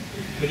had one.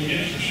 When you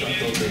mentioned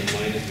shuttle and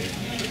line of it,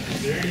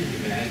 is there any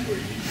demand or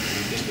you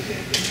think there's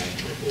any demand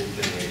for old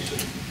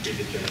generation,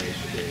 previous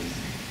generation games?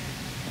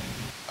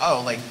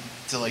 Oh, like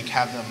to like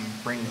have them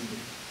bring,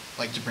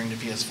 like to bring to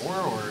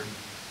PS4 or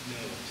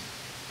No.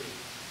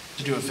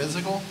 to do a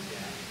physical?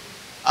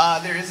 Yeah.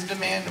 There is a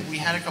demand. We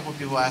had a couple of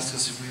people ask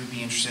us if we would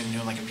be interested in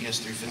doing like a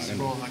PS3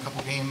 physical of a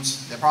couple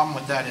games. The problem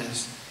with that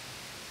is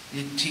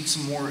it takes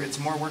more, it's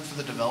more work for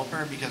the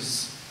developer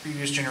because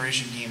previous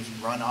generation games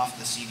run off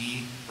the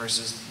CD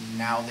versus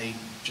now they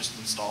just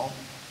install.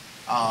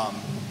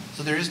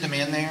 So there is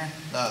demand there.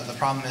 The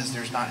problem is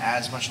there's not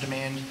as much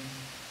demand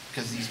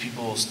because these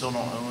people still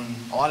don't own,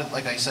 a lot of,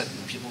 like I said,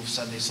 people have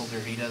said they sold their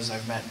Vitas.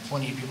 I've met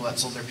plenty of people that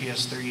sold their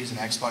PS3s and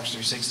Xbox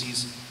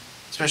 360s,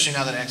 especially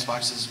now that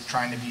Xbox is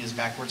trying to be as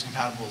backwards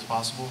compatible as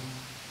possible.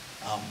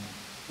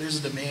 There's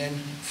a demand,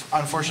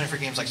 unfortunately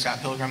for games like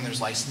Scott Pilgrim,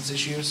 there's license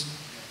issues,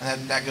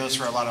 and that goes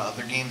for a lot of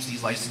other games.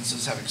 These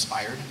licenses have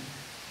expired.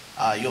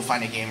 You'll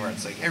find a game where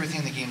it's like everything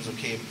in the game is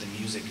okay, but the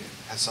music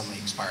has suddenly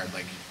expired.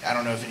 Like, I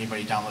don't know if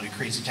anybody downloaded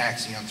Crazy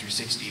Taxi on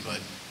 360,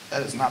 but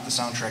that is not the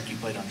soundtrack you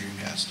played on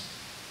Dreamcast.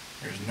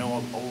 There's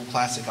no old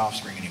classic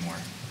Offspring anymore.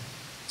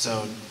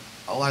 So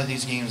a lot of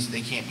these games, they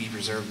can't be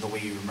preserved the way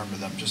you remember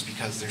them just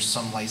because there's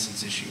some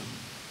license issue.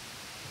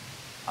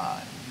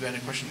 You had a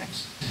question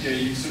next? Yeah,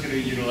 you're still going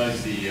to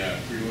utilize the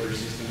pre-order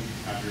system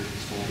after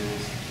Expo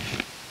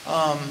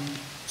rules?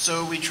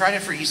 So we tried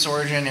it for East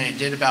Origin and it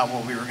did about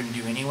what we were going to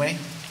do anyway.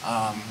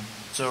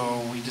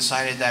 So we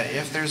decided that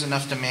if there's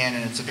enough demand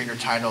and it's a bigger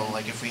title,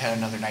 like if we had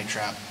another Night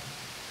Trap,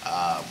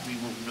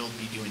 we'll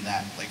be doing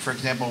that. Like for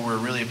example, we're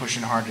really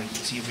pushing hard to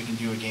see if we can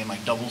do a game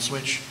like Double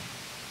Switch.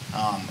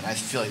 And I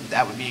feel like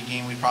that would be a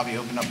game we'd probably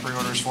open up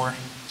pre-orders for.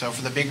 So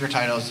for the bigger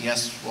titles,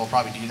 yes, we'll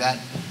probably do that.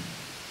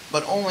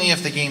 But only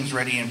if the game's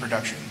ready in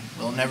production.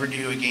 We'll never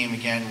do a game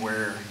again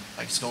where,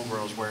 like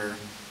Skullgirls, where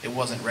it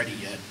wasn't ready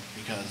yet,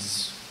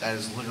 because that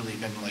has literally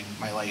been like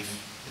my life.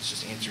 It's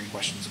just answering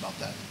questions about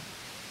that.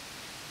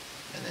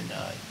 And then,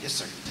 yes,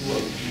 sir.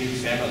 Well, can you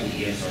expand on the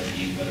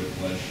ESRB?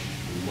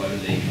 What are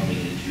they coming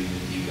into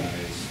with you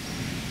guys?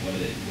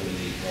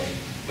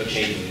 What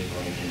changes are they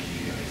throwing into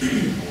you guys?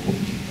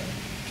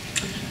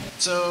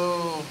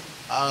 So,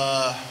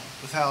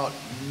 without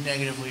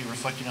negatively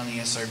reflecting on the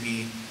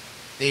ESRB,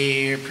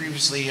 they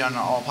previously on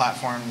all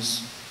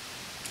platforms,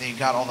 they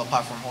got all the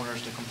platform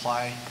holders to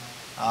comply,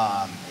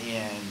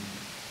 and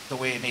the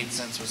way it made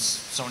sense was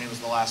Sony was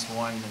the last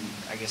one, and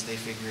I guess they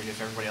figured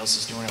if everybody else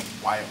is doing it,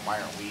 why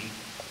aren't we?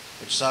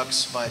 Which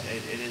sucks, but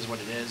it is what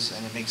it is,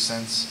 and it makes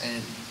sense.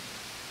 And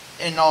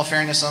in all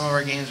fairness, some of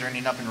our games are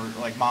ending up in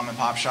like mom and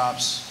pop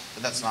shops,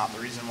 but that's not the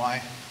reason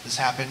why this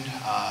happened.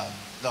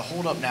 The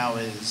holdup now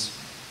is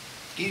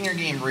getting your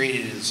game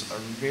rated is a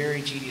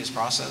very tedious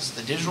process.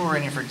 The digital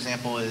rating, for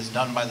example, is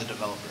done by the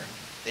developer.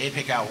 They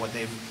pick out what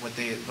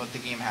the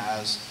game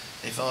has,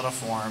 they fill out a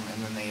form,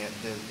 and then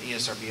the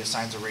ESRB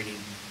assigns a rating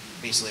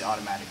basically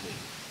automatically.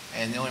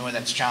 And the only way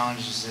that's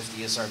challenged is if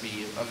the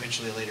ESRB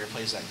eventually later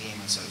plays that game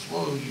and says,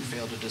 whoa, you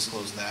failed to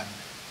disclose that.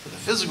 For the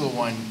physical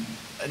one,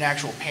 an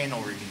actual panel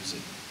reviews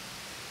it.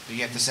 So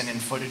you have to send in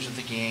footage of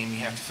the game, you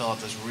have to fill out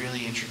this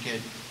really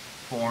intricate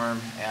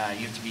form,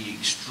 you have to be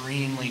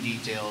extremely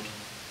detailed,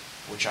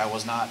 which I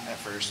was not at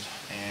first,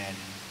 and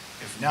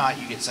if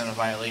not, you get sent a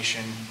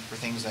violation for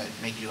things that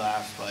make you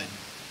laugh, but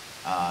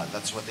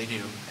that's what they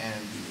do.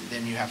 And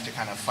then you have to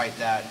kind of fight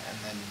that and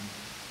then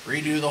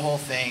redo the whole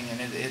thing,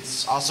 and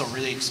it's also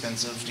really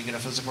expensive to get a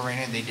physical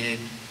rating. They did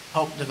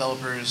help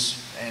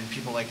developers and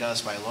people like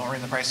us by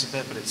lowering the price a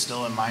bit, but it's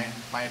still, in my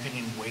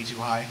opinion, way too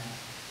high.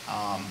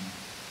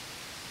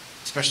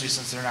 Especially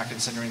since they're not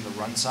considering the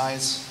run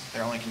size,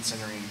 they're only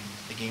considering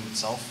the game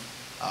itself.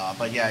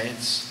 But yeah,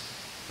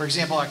 for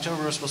example,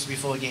 October was supposed to be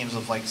full of games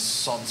of like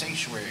Salt and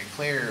Sanctuary,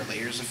 Claire,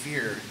 Layers of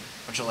Fear,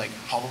 a bunch of like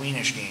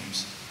Halloween-ish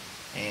games.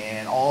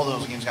 And all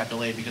those games got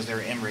delayed because they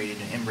were M-rated,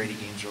 and M-rated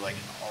games are like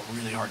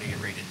really hard to get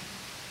rated.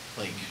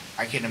 Like,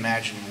 I can't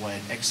imagine what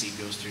XSEED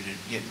goes through to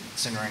get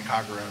Senran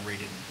Kagura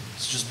rated.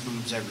 It's just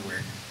boobs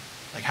everywhere.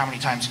 Like, how many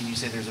times can you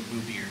say there's a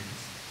boob here?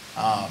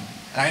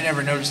 And I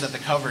never noticed that the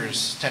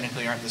covers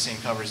technically aren't the same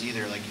covers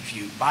either. Like, if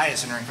you buy a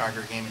Senran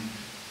Kagura game and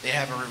they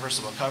have a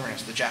reversible cover, and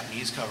it's the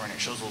Japanese cover, and it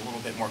shows a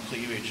little bit more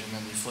cleavage, and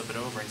then you flip it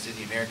over and see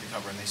the American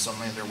cover, and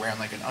they're wearing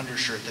like an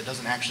undershirt that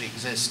doesn't actually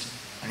exist,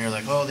 and you're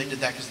like, oh, they did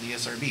that because of the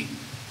ESRB.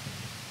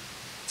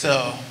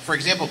 So, for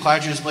example,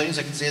 Cloud Juice Blaze,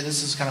 I can say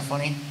this is kind of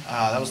funny.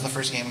 That was the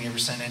first game we ever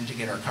sent in to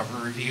get our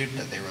cover reviewed,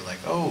 that they were like,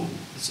 oh,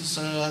 this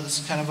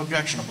is kind of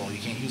objectionable, you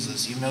can't use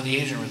this, even though the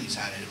Asian release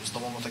had it. It was the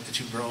one with like the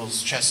two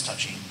girls' chests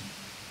touching.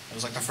 It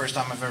was like the first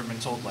time I've ever been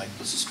told, like,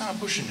 this is kind of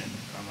pushing it. And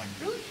I'm like,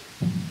 really?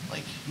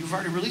 Like, you've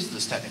already released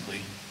this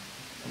technically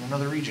in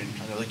another region.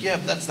 And they're like, yeah,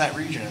 but that's that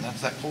region and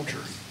that's that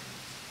culture.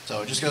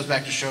 So it just goes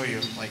back to show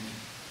you, like,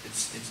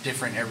 it's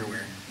different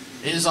everywhere.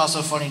 It is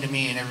also funny to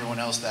me and everyone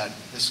else that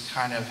this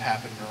kind of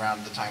happened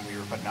around the time we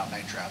were putting out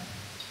Night Trap.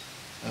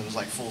 It was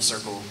like full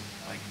circle.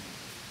 Like,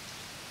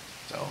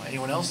 so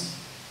anyone else?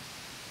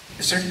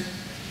 Yes, sir. Can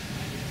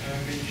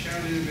you share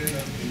a little bit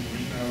of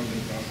information about the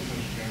process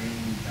of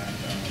sharing that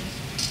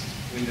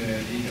with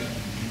the data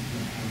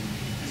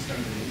fiscal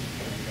rules?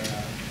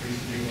 Like,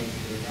 recently was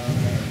the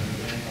developer and the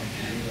very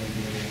computer and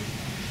the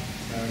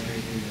start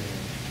taking the.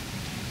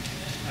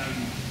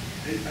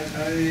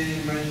 I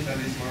imagine that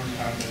it's more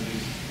hard than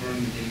just run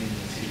the thing in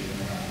the city.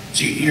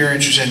 So you're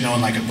interested in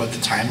knowing like what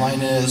the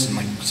timeline is and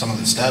like some of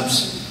the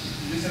steps?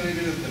 Just a little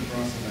bit of the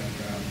process, like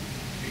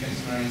you can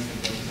summarize the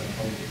process of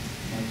how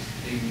much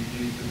thing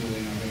you need to do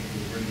in order to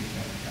release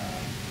that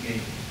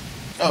game.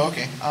 Oh,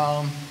 okay.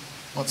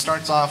 Well, it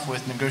starts off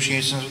with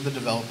negotiations with the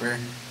developer.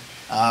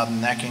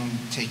 That can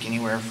take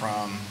anywhere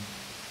from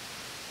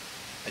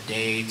a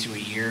day to a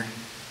year,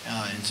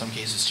 in some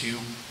cases two.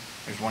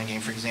 There's one game,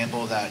 for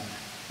example, that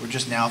we're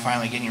just now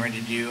finally getting ready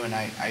to do, and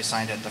I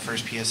signed at the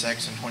first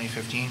PSX in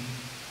 2015.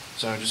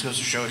 So it just goes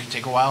to show it can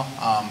take a while.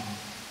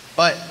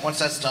 But once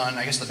that's done,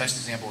 I guess the best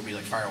example would be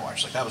like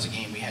Firewatch. Like that was a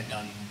game we had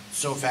done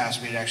so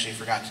fast we had actually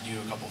forgot to do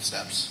a couple of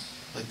steps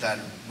like that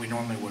we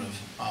normally would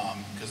have,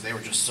 because they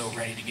were just so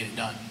ready to get it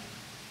done.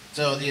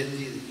 So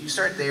you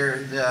start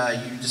there.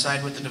 You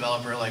decide with the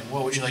developer, like,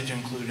 what would you like to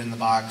include in the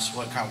box?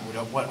 What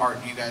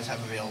art do you guys have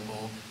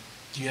available?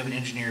 Do you have an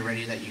engineer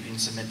ready that you can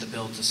submit the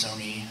build to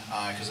Sony?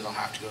 Because it'll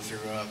have to go through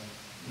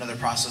another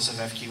process of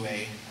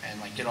FQA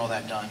and like get all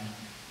that done.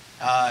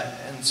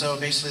 And so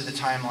basically the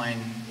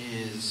timeline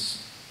is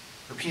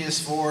for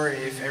PS4,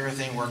 if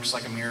everything works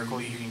like a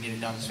miracle, you can get it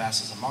done as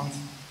fast as a month.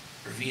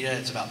 For Vita,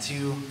 it's about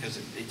 2 because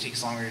it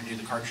takes longer to do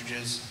the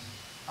cartridges.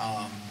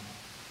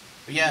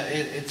 But yeah,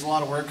 it's a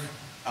lot of work.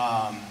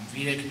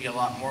 Vita can be a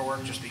lot more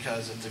work just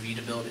because if the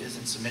Vita build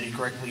isn't submitted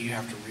correctly, you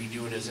have to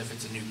redo it as if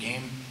it's a new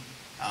game.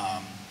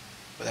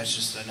 But that's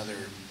just another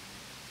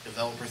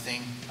developer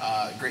thing.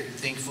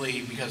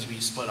 Thankfully, because we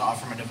split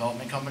off from a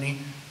development company,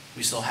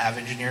 we still have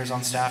engineers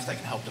on staff that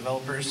can help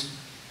developers.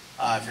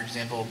 For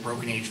example,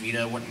 Broken Age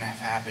Vita wouldn't have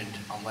happened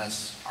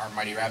unless our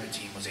Mighty Rabbit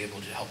team was able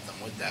to help them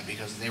with that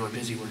because they were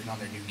busy working on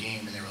their new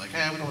game and they were like,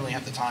 we don't really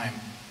have the time.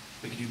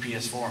 We could do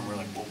PS4, and we're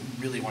like, well,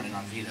 we really want it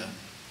on Vita.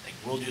 Like,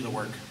 we'll do the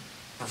work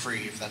for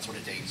free if that's what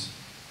it takes.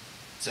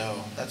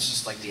 So that's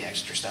just like the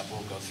extra step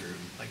we'll go through,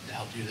 like to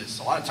help do this.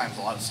 A lot of times,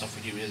 a lot of stuff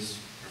we do is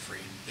for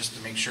free, just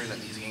to make sure that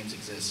these games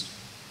exist.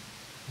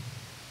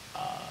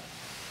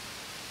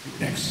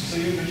 Next. So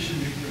you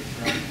mentioned nuclear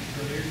threat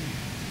earlier.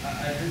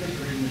 I heard that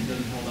the reason it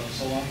didn't hold up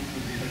so long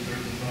was because there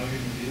was a bug in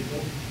the Vita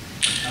build.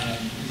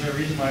 Is there a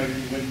reason why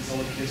you wouldn't sell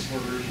the PS4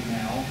 version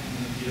now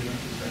when the Vita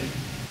was ready?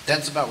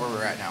 That's about where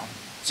we're at now.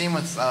 Same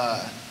with,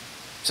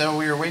 so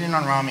we were waiting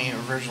on Rami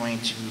originally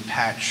to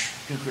patch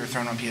Nuclear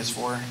Throne on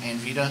PS4 and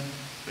Vita.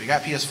 We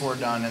got PS4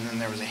 done, and then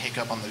there was a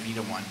hiccup on the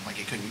Vita one. Like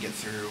it couldn't get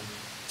through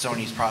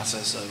Sony's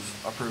process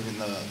of approving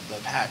the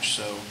patch.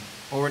 So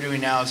what we're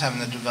doing now is having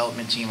the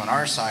development team on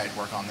our side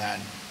work on that.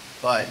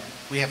 But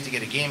we have to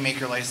get a Game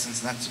Maker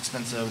license, and that's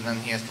expensive, and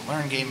then he has to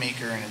learn Game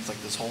Maker, and it's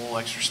like this whole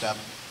extra step.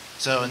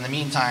 So in the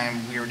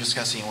meantime, we were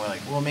discussing, we're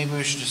like, well, maybe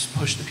we should just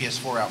push the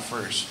PS4 out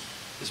first,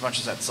 as much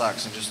as that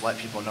sucks, and just let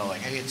people know,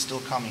 like, hey, it's still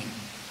coming.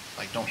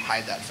 Like, don't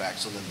hide that fact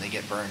so then they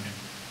get burned.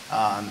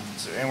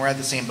 And we're at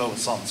the same boat with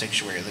Salt and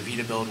Sanctuary. The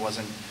Vita build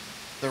wasn't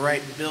the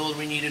right build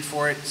we needed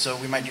for it, so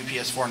we might do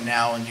PS4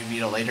 now and do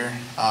Vita later.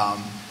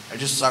 It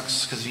just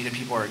sucks because Vita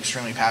people are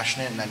extremely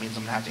passionate, and that means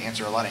I'm going to have to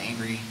answer a lot of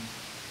angry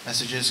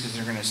messages because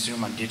they're going to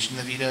assume I'm ditching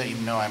the Vita,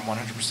 even though I'm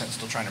 100%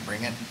 still trying to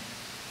bring it.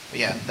 But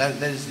yeah,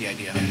 that is the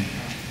idea.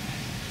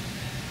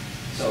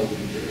 So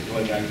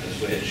going back to the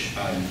Switch,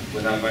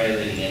 we're not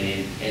violating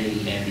any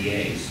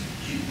NDAs.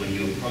 When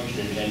you approach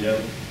Nintendo,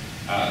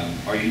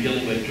 are you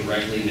dealing with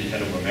directly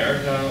Nintendo of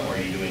America, or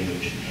are you doing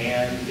with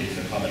Japan? Is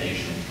it a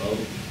combination of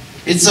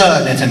both? It's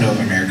Nintendo of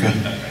America.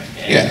 Okay.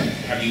 And yeah.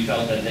 Have you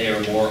felt that they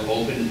are more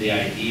open to the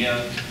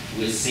idea?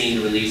 With seeing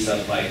the release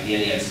of like the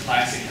NES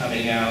Classic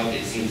coming out,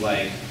 it seems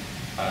like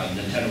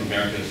Nintendo of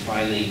America has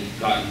finally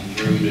gotten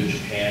through to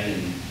Japan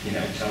and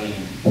telling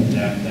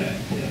them that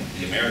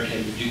the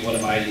Americans do want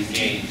to buy these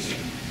games. And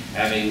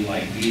having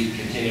like these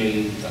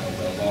continuing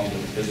along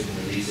with physical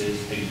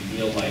releases, do you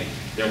feel like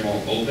they're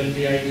more open to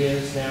the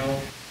ideas now?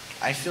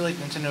 I feel like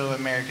Nintendo of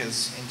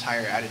America's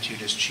entire attitude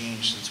has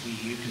changed since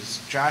Wii U,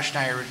 because Josh and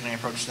I originally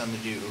approached them to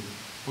do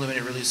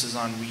limited releases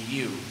on Wii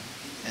U,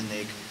 and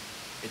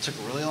it took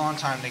a really long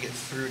time to get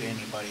through to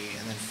anybody,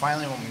 and then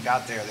finally when we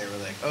got there, they were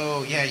like,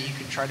 oh yeah, you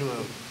could try to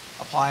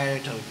apply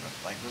it to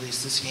like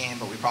release this game,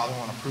 but we probably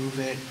won't approve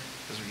it,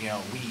 because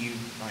Wii U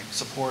like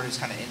support is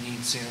kind of ending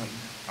soon.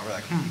 And we're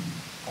like, I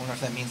wonder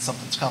if that means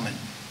something's coming.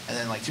 And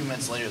then like 2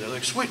 minutes later, they're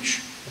like,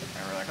 Switch!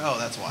 And we're like, oh,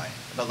 that's why.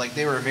 But like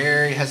they were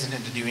very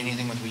hesitant to do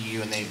anything with Wii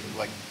U, and they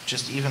like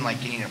just even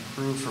like getting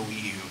approved for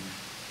Wii U,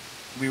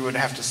 we would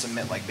have to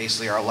submit like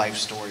basically our life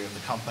story of the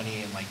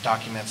company and like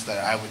documents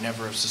that I would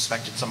never have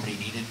suspected somebody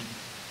needed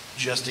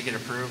just to get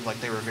approved. Like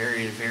they were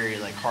very, very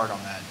like hard on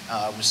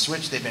that. With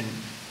Switch, they've been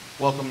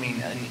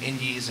welcoming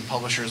indies and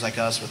publishers like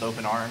us with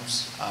open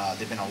arms.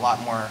 They've been a lot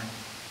more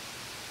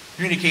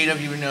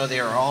communicative, even though they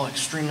are all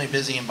extremely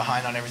busy and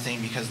behind on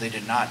everything because they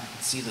did not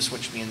see the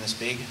Switch being this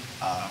big,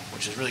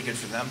 which is really good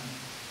for them.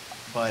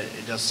 But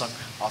it does suck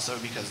also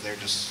because they're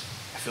just,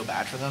 I feel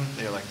bad for them.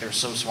 They're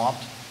so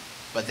swamped.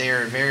 But they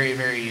are very,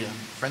 very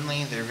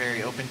friendly. They're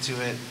very open to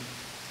it.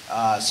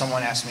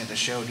 Someone asked me at the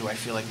show, do I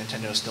feel like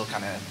Nintendo still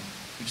kind of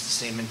keeps the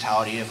same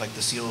mentality of like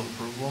the seal of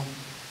approval?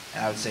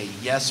 And I would say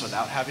yes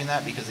without having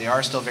that, because they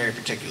are still very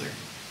particular.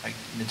 Like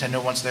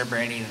Nintendo wants their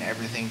branding and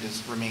everything to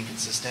remain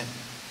consistent,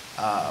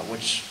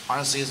 which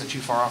honestly isn't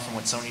too far off from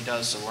what Sony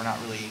does, so we're not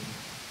really,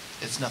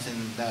 it's nothing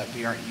that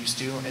we aren't used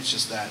to. It's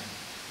just that,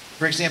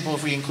 for example,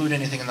 if we include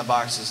anything in the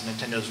boxes,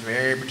 Nintendo's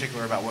very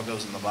particular about what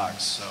goes in the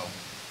box, so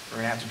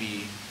we're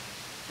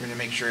gonna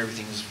make sure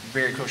everything's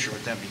very kosher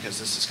with them, because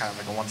this is kind of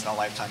like a once in a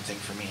lifetime thing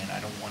for me, and I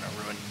don't want to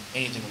ruin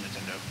anything with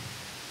Nintendo.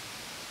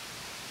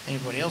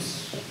 Anybody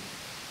else?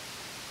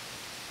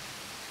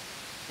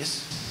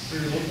 Yes? For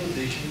your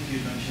localization, you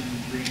mentioned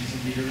bringing some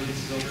Vita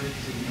releases over to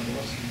the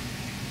Western.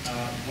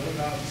 What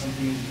about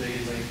something as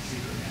big as like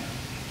Secret Man?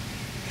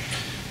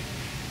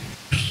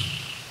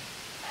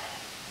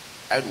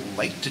 I'd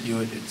like to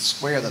do it at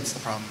Square, that's the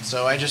problem.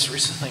 So I just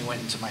recently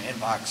went into my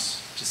inbox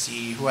to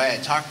see who I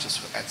had talked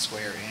to at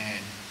Square,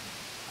 and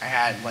I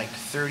had like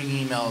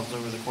 30 emails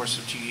over the course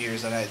of 2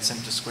 years that I had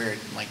sent to Square,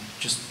 like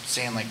just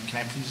saying like,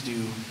 can I please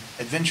do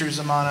Adventures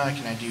Amana?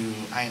 Can I do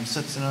I Am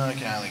Setsuna?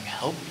 Can I like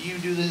help you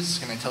do this?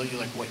 Can I tell you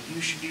like what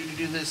you should do to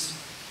do this?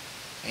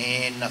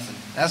 And nothing.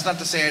 That's not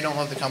to say I don't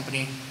love the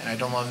company, and I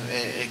don't love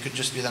it. It could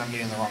just be that I'm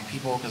getting the wrong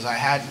people, because I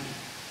had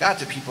got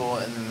to people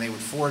and then they would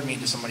forward me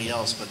to somebody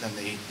else, but then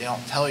they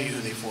don't tell you who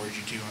they forwarded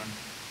you to, and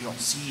you don't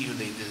see who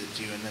they did it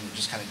to, and then it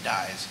just kind of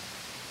dies.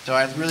 So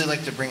I'd really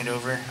like to bring it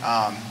over.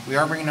 We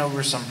are bringing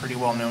over some pretty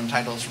well-known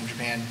titles from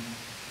Japan,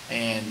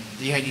 and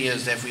the idea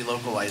is that if we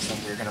localize them,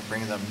 we're going to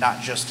bring them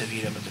not just to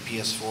Vita, but to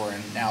PS4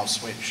 and now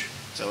Switch.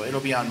 So it'll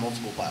be on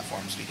multiple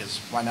platforms, because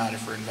why not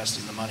if we're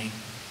investing the money?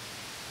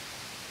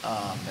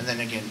 And then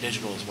again,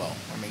 digital as well.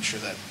 We'll make sure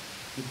that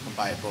people can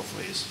buy it both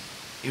ways.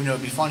 Even though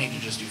it'd be funny to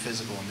just do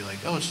physical and be like,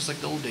 oh, it's just like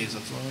the old days,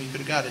 that's the only way you could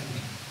have got it.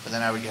 But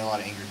then I would get a lot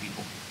of angry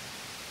people.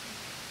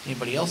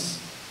 Anybody else?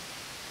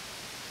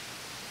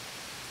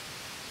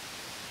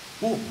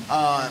 Cool.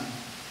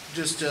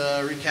 Just to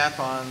recap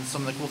on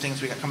some of the cool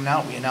things we got coming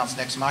out, we announced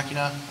Next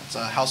Machina. It's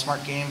a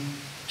Housemarque game.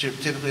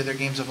 Typically their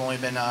games have only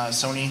been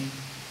Sony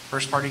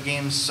first-party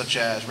games, such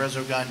as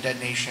Resurgence, Dead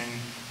Nation,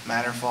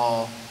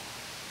 Matterfall.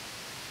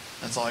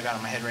 That's all I got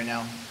in my head right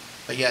now.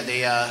 But yeah,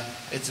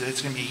 it's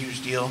going to be a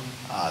huge deal.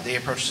 They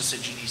approached us at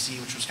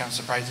GDC, which was kind of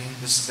surprising.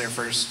 This is their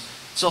first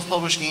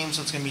self-published game,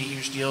 so it's going to be a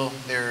huge deal.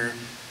 Their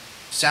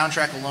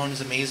soundtrack alone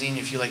is amazing.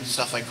 If you like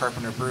stuff like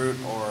Carpenter Brute,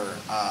 or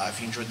if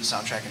you enjoyed the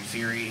soundtrack in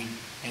Fury,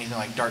 anything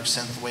like dark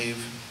synthwave.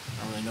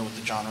 I don't really know what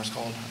the genre is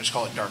called. I just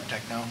call it dark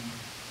techno.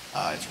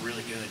 It's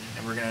really good,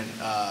 and we're going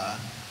to.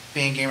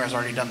 Fangamer has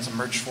already done some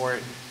merch for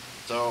it,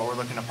 so we're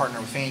looking to partner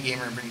with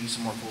Fangamer and bring you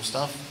some more cool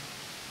stuff.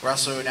 We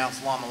also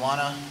announced La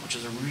Milana, which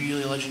is a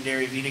really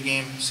legendary Vita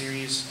game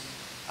series.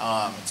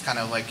 It's kind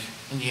of like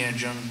Indiana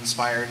Jones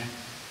inspired,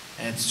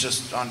 and it's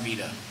just on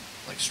Vita,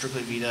 like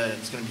strictly Vita.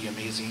 It's going to be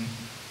amazing.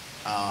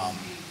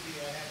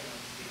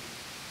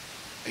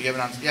 You have it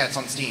on? Yeah, it's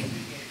on Steam.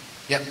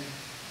 Yep.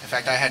 In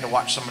fact, I had to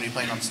watch somebody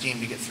playing on Steam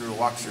to get through a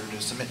walkthrough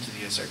to submit to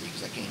the SRB,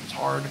 because that game is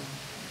hard.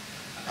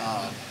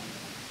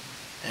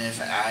 And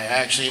if I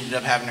actually ended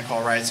up having to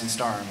call Rising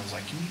Star and was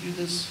like, can you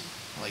do this?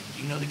 Like,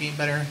 do you know the game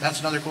better? That's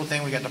another cool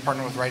thing. We got to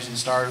partner with Rising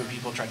Star, who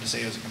people tried to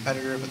say is a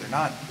competitor, but they're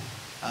not.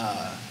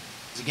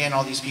 Because again,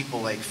 all these people,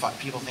 like,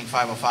 people think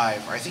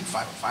 505, or I think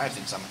 505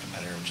 thinks I'm a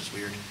competitor, which is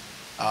weird.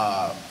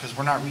 Because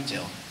we're not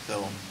retail.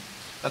 So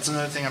that's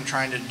another thing I'm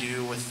trying to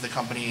do with the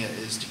company,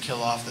 is to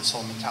kill off this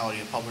whole mentality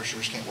of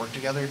publishers can't work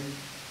together.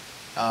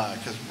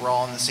 Because we're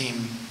all in the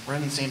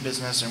same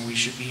business, and we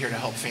should be here to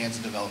help fans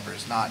and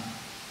developers, not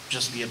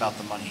just be about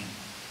the money,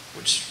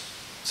 which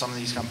some of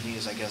these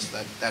companies, I guess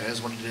that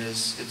is what it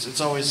is.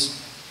 It's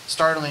always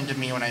startling to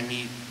me when I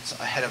meet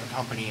a head of a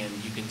company and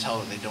you can tell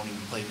that they don't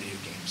even play video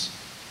games.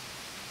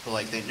 But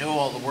like, they know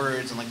all the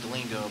words and like the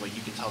lingo, but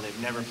you can tell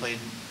they've never played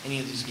any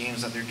of these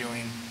games that they're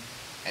doing,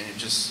 and it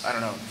just, I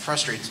don't know,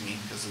 frustrates me,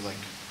 because like,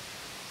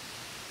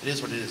 it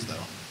is what it is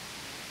though.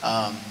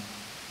 But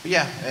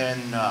yeah,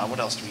 and what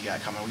else do we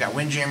got coming? We got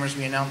Windjammers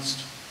we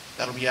announced.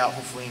 That'll be out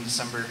hopefully in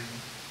December.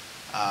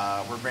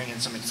 We're bringing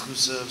some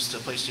exclusives to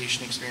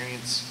PlayStation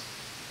Experience.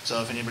 So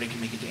if anybody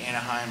can make it to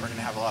Anaheim, we're going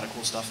to have a lot of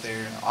cool stuff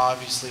there.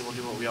 Obviously, we'll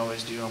do what we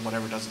always do, and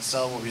whatever doesn't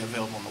sell will be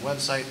available on the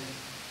website.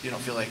 If you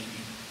don't feel like you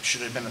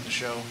should have been at the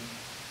show.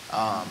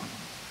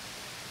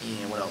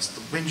 And what else? The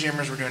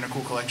Windjammers, we're doing a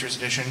cool collector's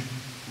edition.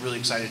 Really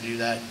excited to do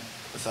that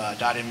with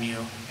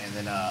 .mu, and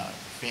then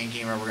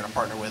Fangamer we're going to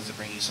partner with to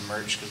bring you some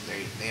merch, because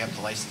they have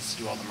the license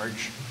to do all the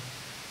merch.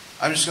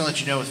 I'm just going to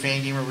let you know, with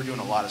Fangamer, we're doing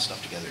a lot of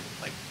stuff together.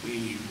 Like,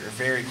 we are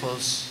very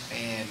close,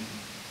 and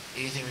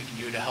anything we can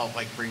do to help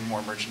like bring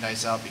more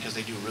merchandise out, because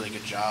they do a really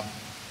good job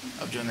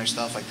of doing their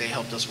stuff. Like, they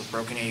helped us with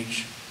Broken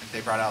Age. Like,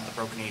 they brought out the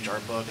Broken Age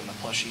art book and the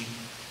plushie,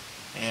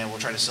 and we'll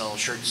try to sell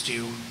shirts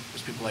too,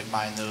 because people like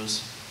buying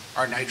those.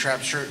 Our Night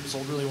Trap shirt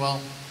sold really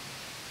well,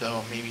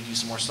 so maybe do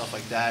some more stuff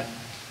like that.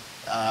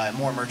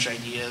 More merch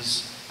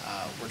ideas.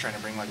 We're trying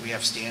to bring, like, we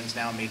have stands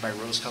now made by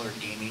Rose Colored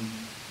Gaming.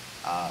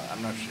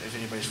 I'm not sure if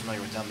anybody's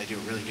familiar with them. They do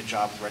a really good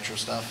job with retro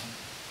stuff.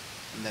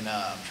 And then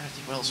I'm trying to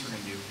think what else we're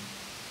gonna do.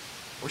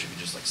 I wish I could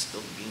just like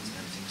spill the beans and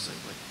everything. So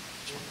like,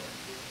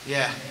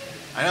 yeah,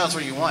 I know that's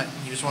what you want.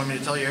 You just wanted me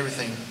to tell you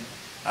everything.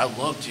 I'd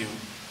love to.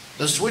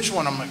 The Switch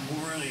one I'm like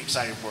really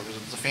excited for because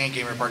it's a fan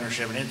gamer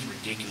partnership and it's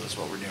ridiculous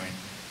what we're doing.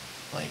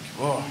 Like,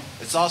 whoa.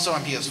 It's also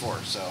on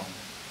PS4, so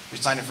we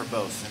signed it for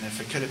both. And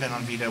if it could have been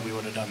on Vita, we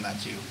would have done that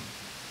too.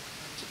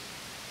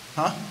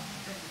 Huh?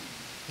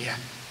 Yeah.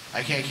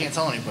 I can't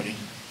tell anybody.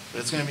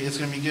 But it's gonna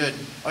be good.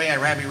 Oh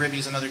yeah, Rabby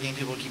Ribby's another game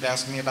people keep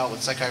asking me about with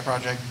Sekai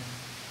Project.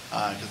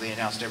 Because they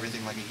announced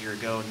everything like a year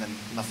ago and then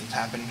nothing's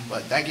happened.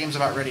 But that game's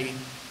about ready.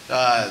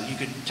 You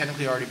could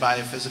technically already buy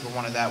a physical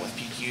one of that with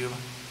PQ,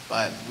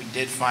 but we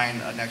did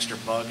find an extra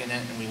bug in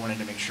it and we wanted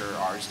to make sure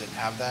ours didn't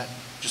have that,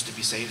 just to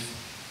be safe.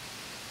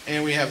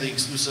 And we have the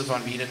exclusive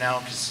on Vita now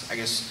because I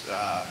guess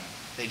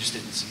they just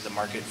didn't see the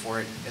market for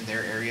it in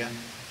their area.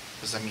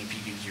 Because I mean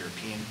PQ is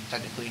European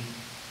technically.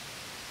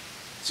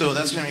 So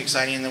that's going to be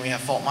exciting. And then we have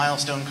Fault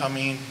Milestone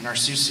coming,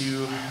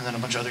 Narsusu, and then a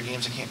bunch of other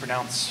games I can't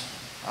pronounce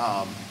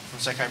from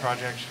Sekai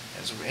Project.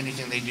 And so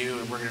anything they do,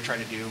 we're going to try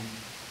to do.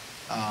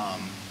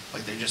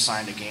 Like they just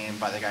signed a game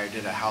by the guy who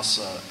did a house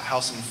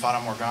in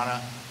Fata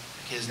Morgana.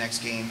 His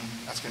next game,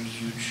 that's going to be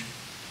huge.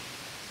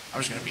 I'm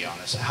just going to be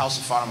honest. House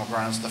of Fata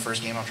Morgana is the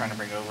first game I'm trying to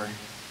bring over.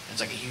 It's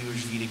like a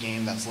huge Vita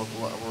game that's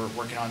local. We're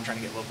working on trying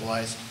to get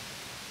localized.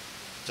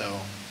 So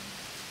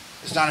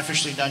it's not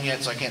officially done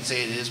yet, so I can't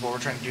say it is what we're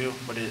trying to do,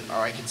 but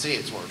or I can say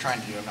it's what we're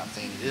trying to do. I'm not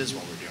saying it is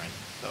what we're doing.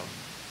 So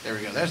there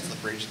we go. There's the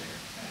bridge there.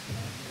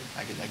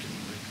 I can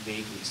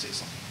vaguely say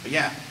something. But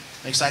yeah,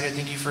 I'm excited.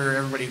 Thank you for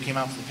everybody who came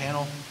out to the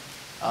panel.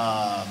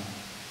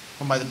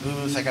 Come by the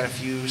booth. I got a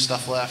few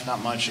stuff left,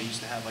 not much. I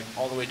used to have like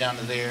all the way down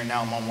to there.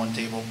 Now I'm on one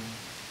table,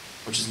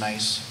 which is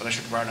nice. But I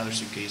should have brought another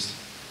suitcase.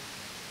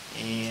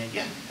 And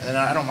yeah, and then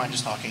I don't mind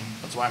just talking.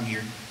 That's why I'm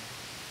here.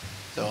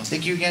 So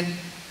thank you again.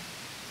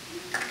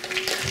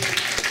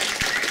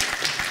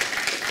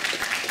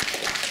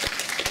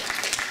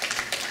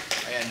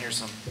 And here's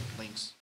some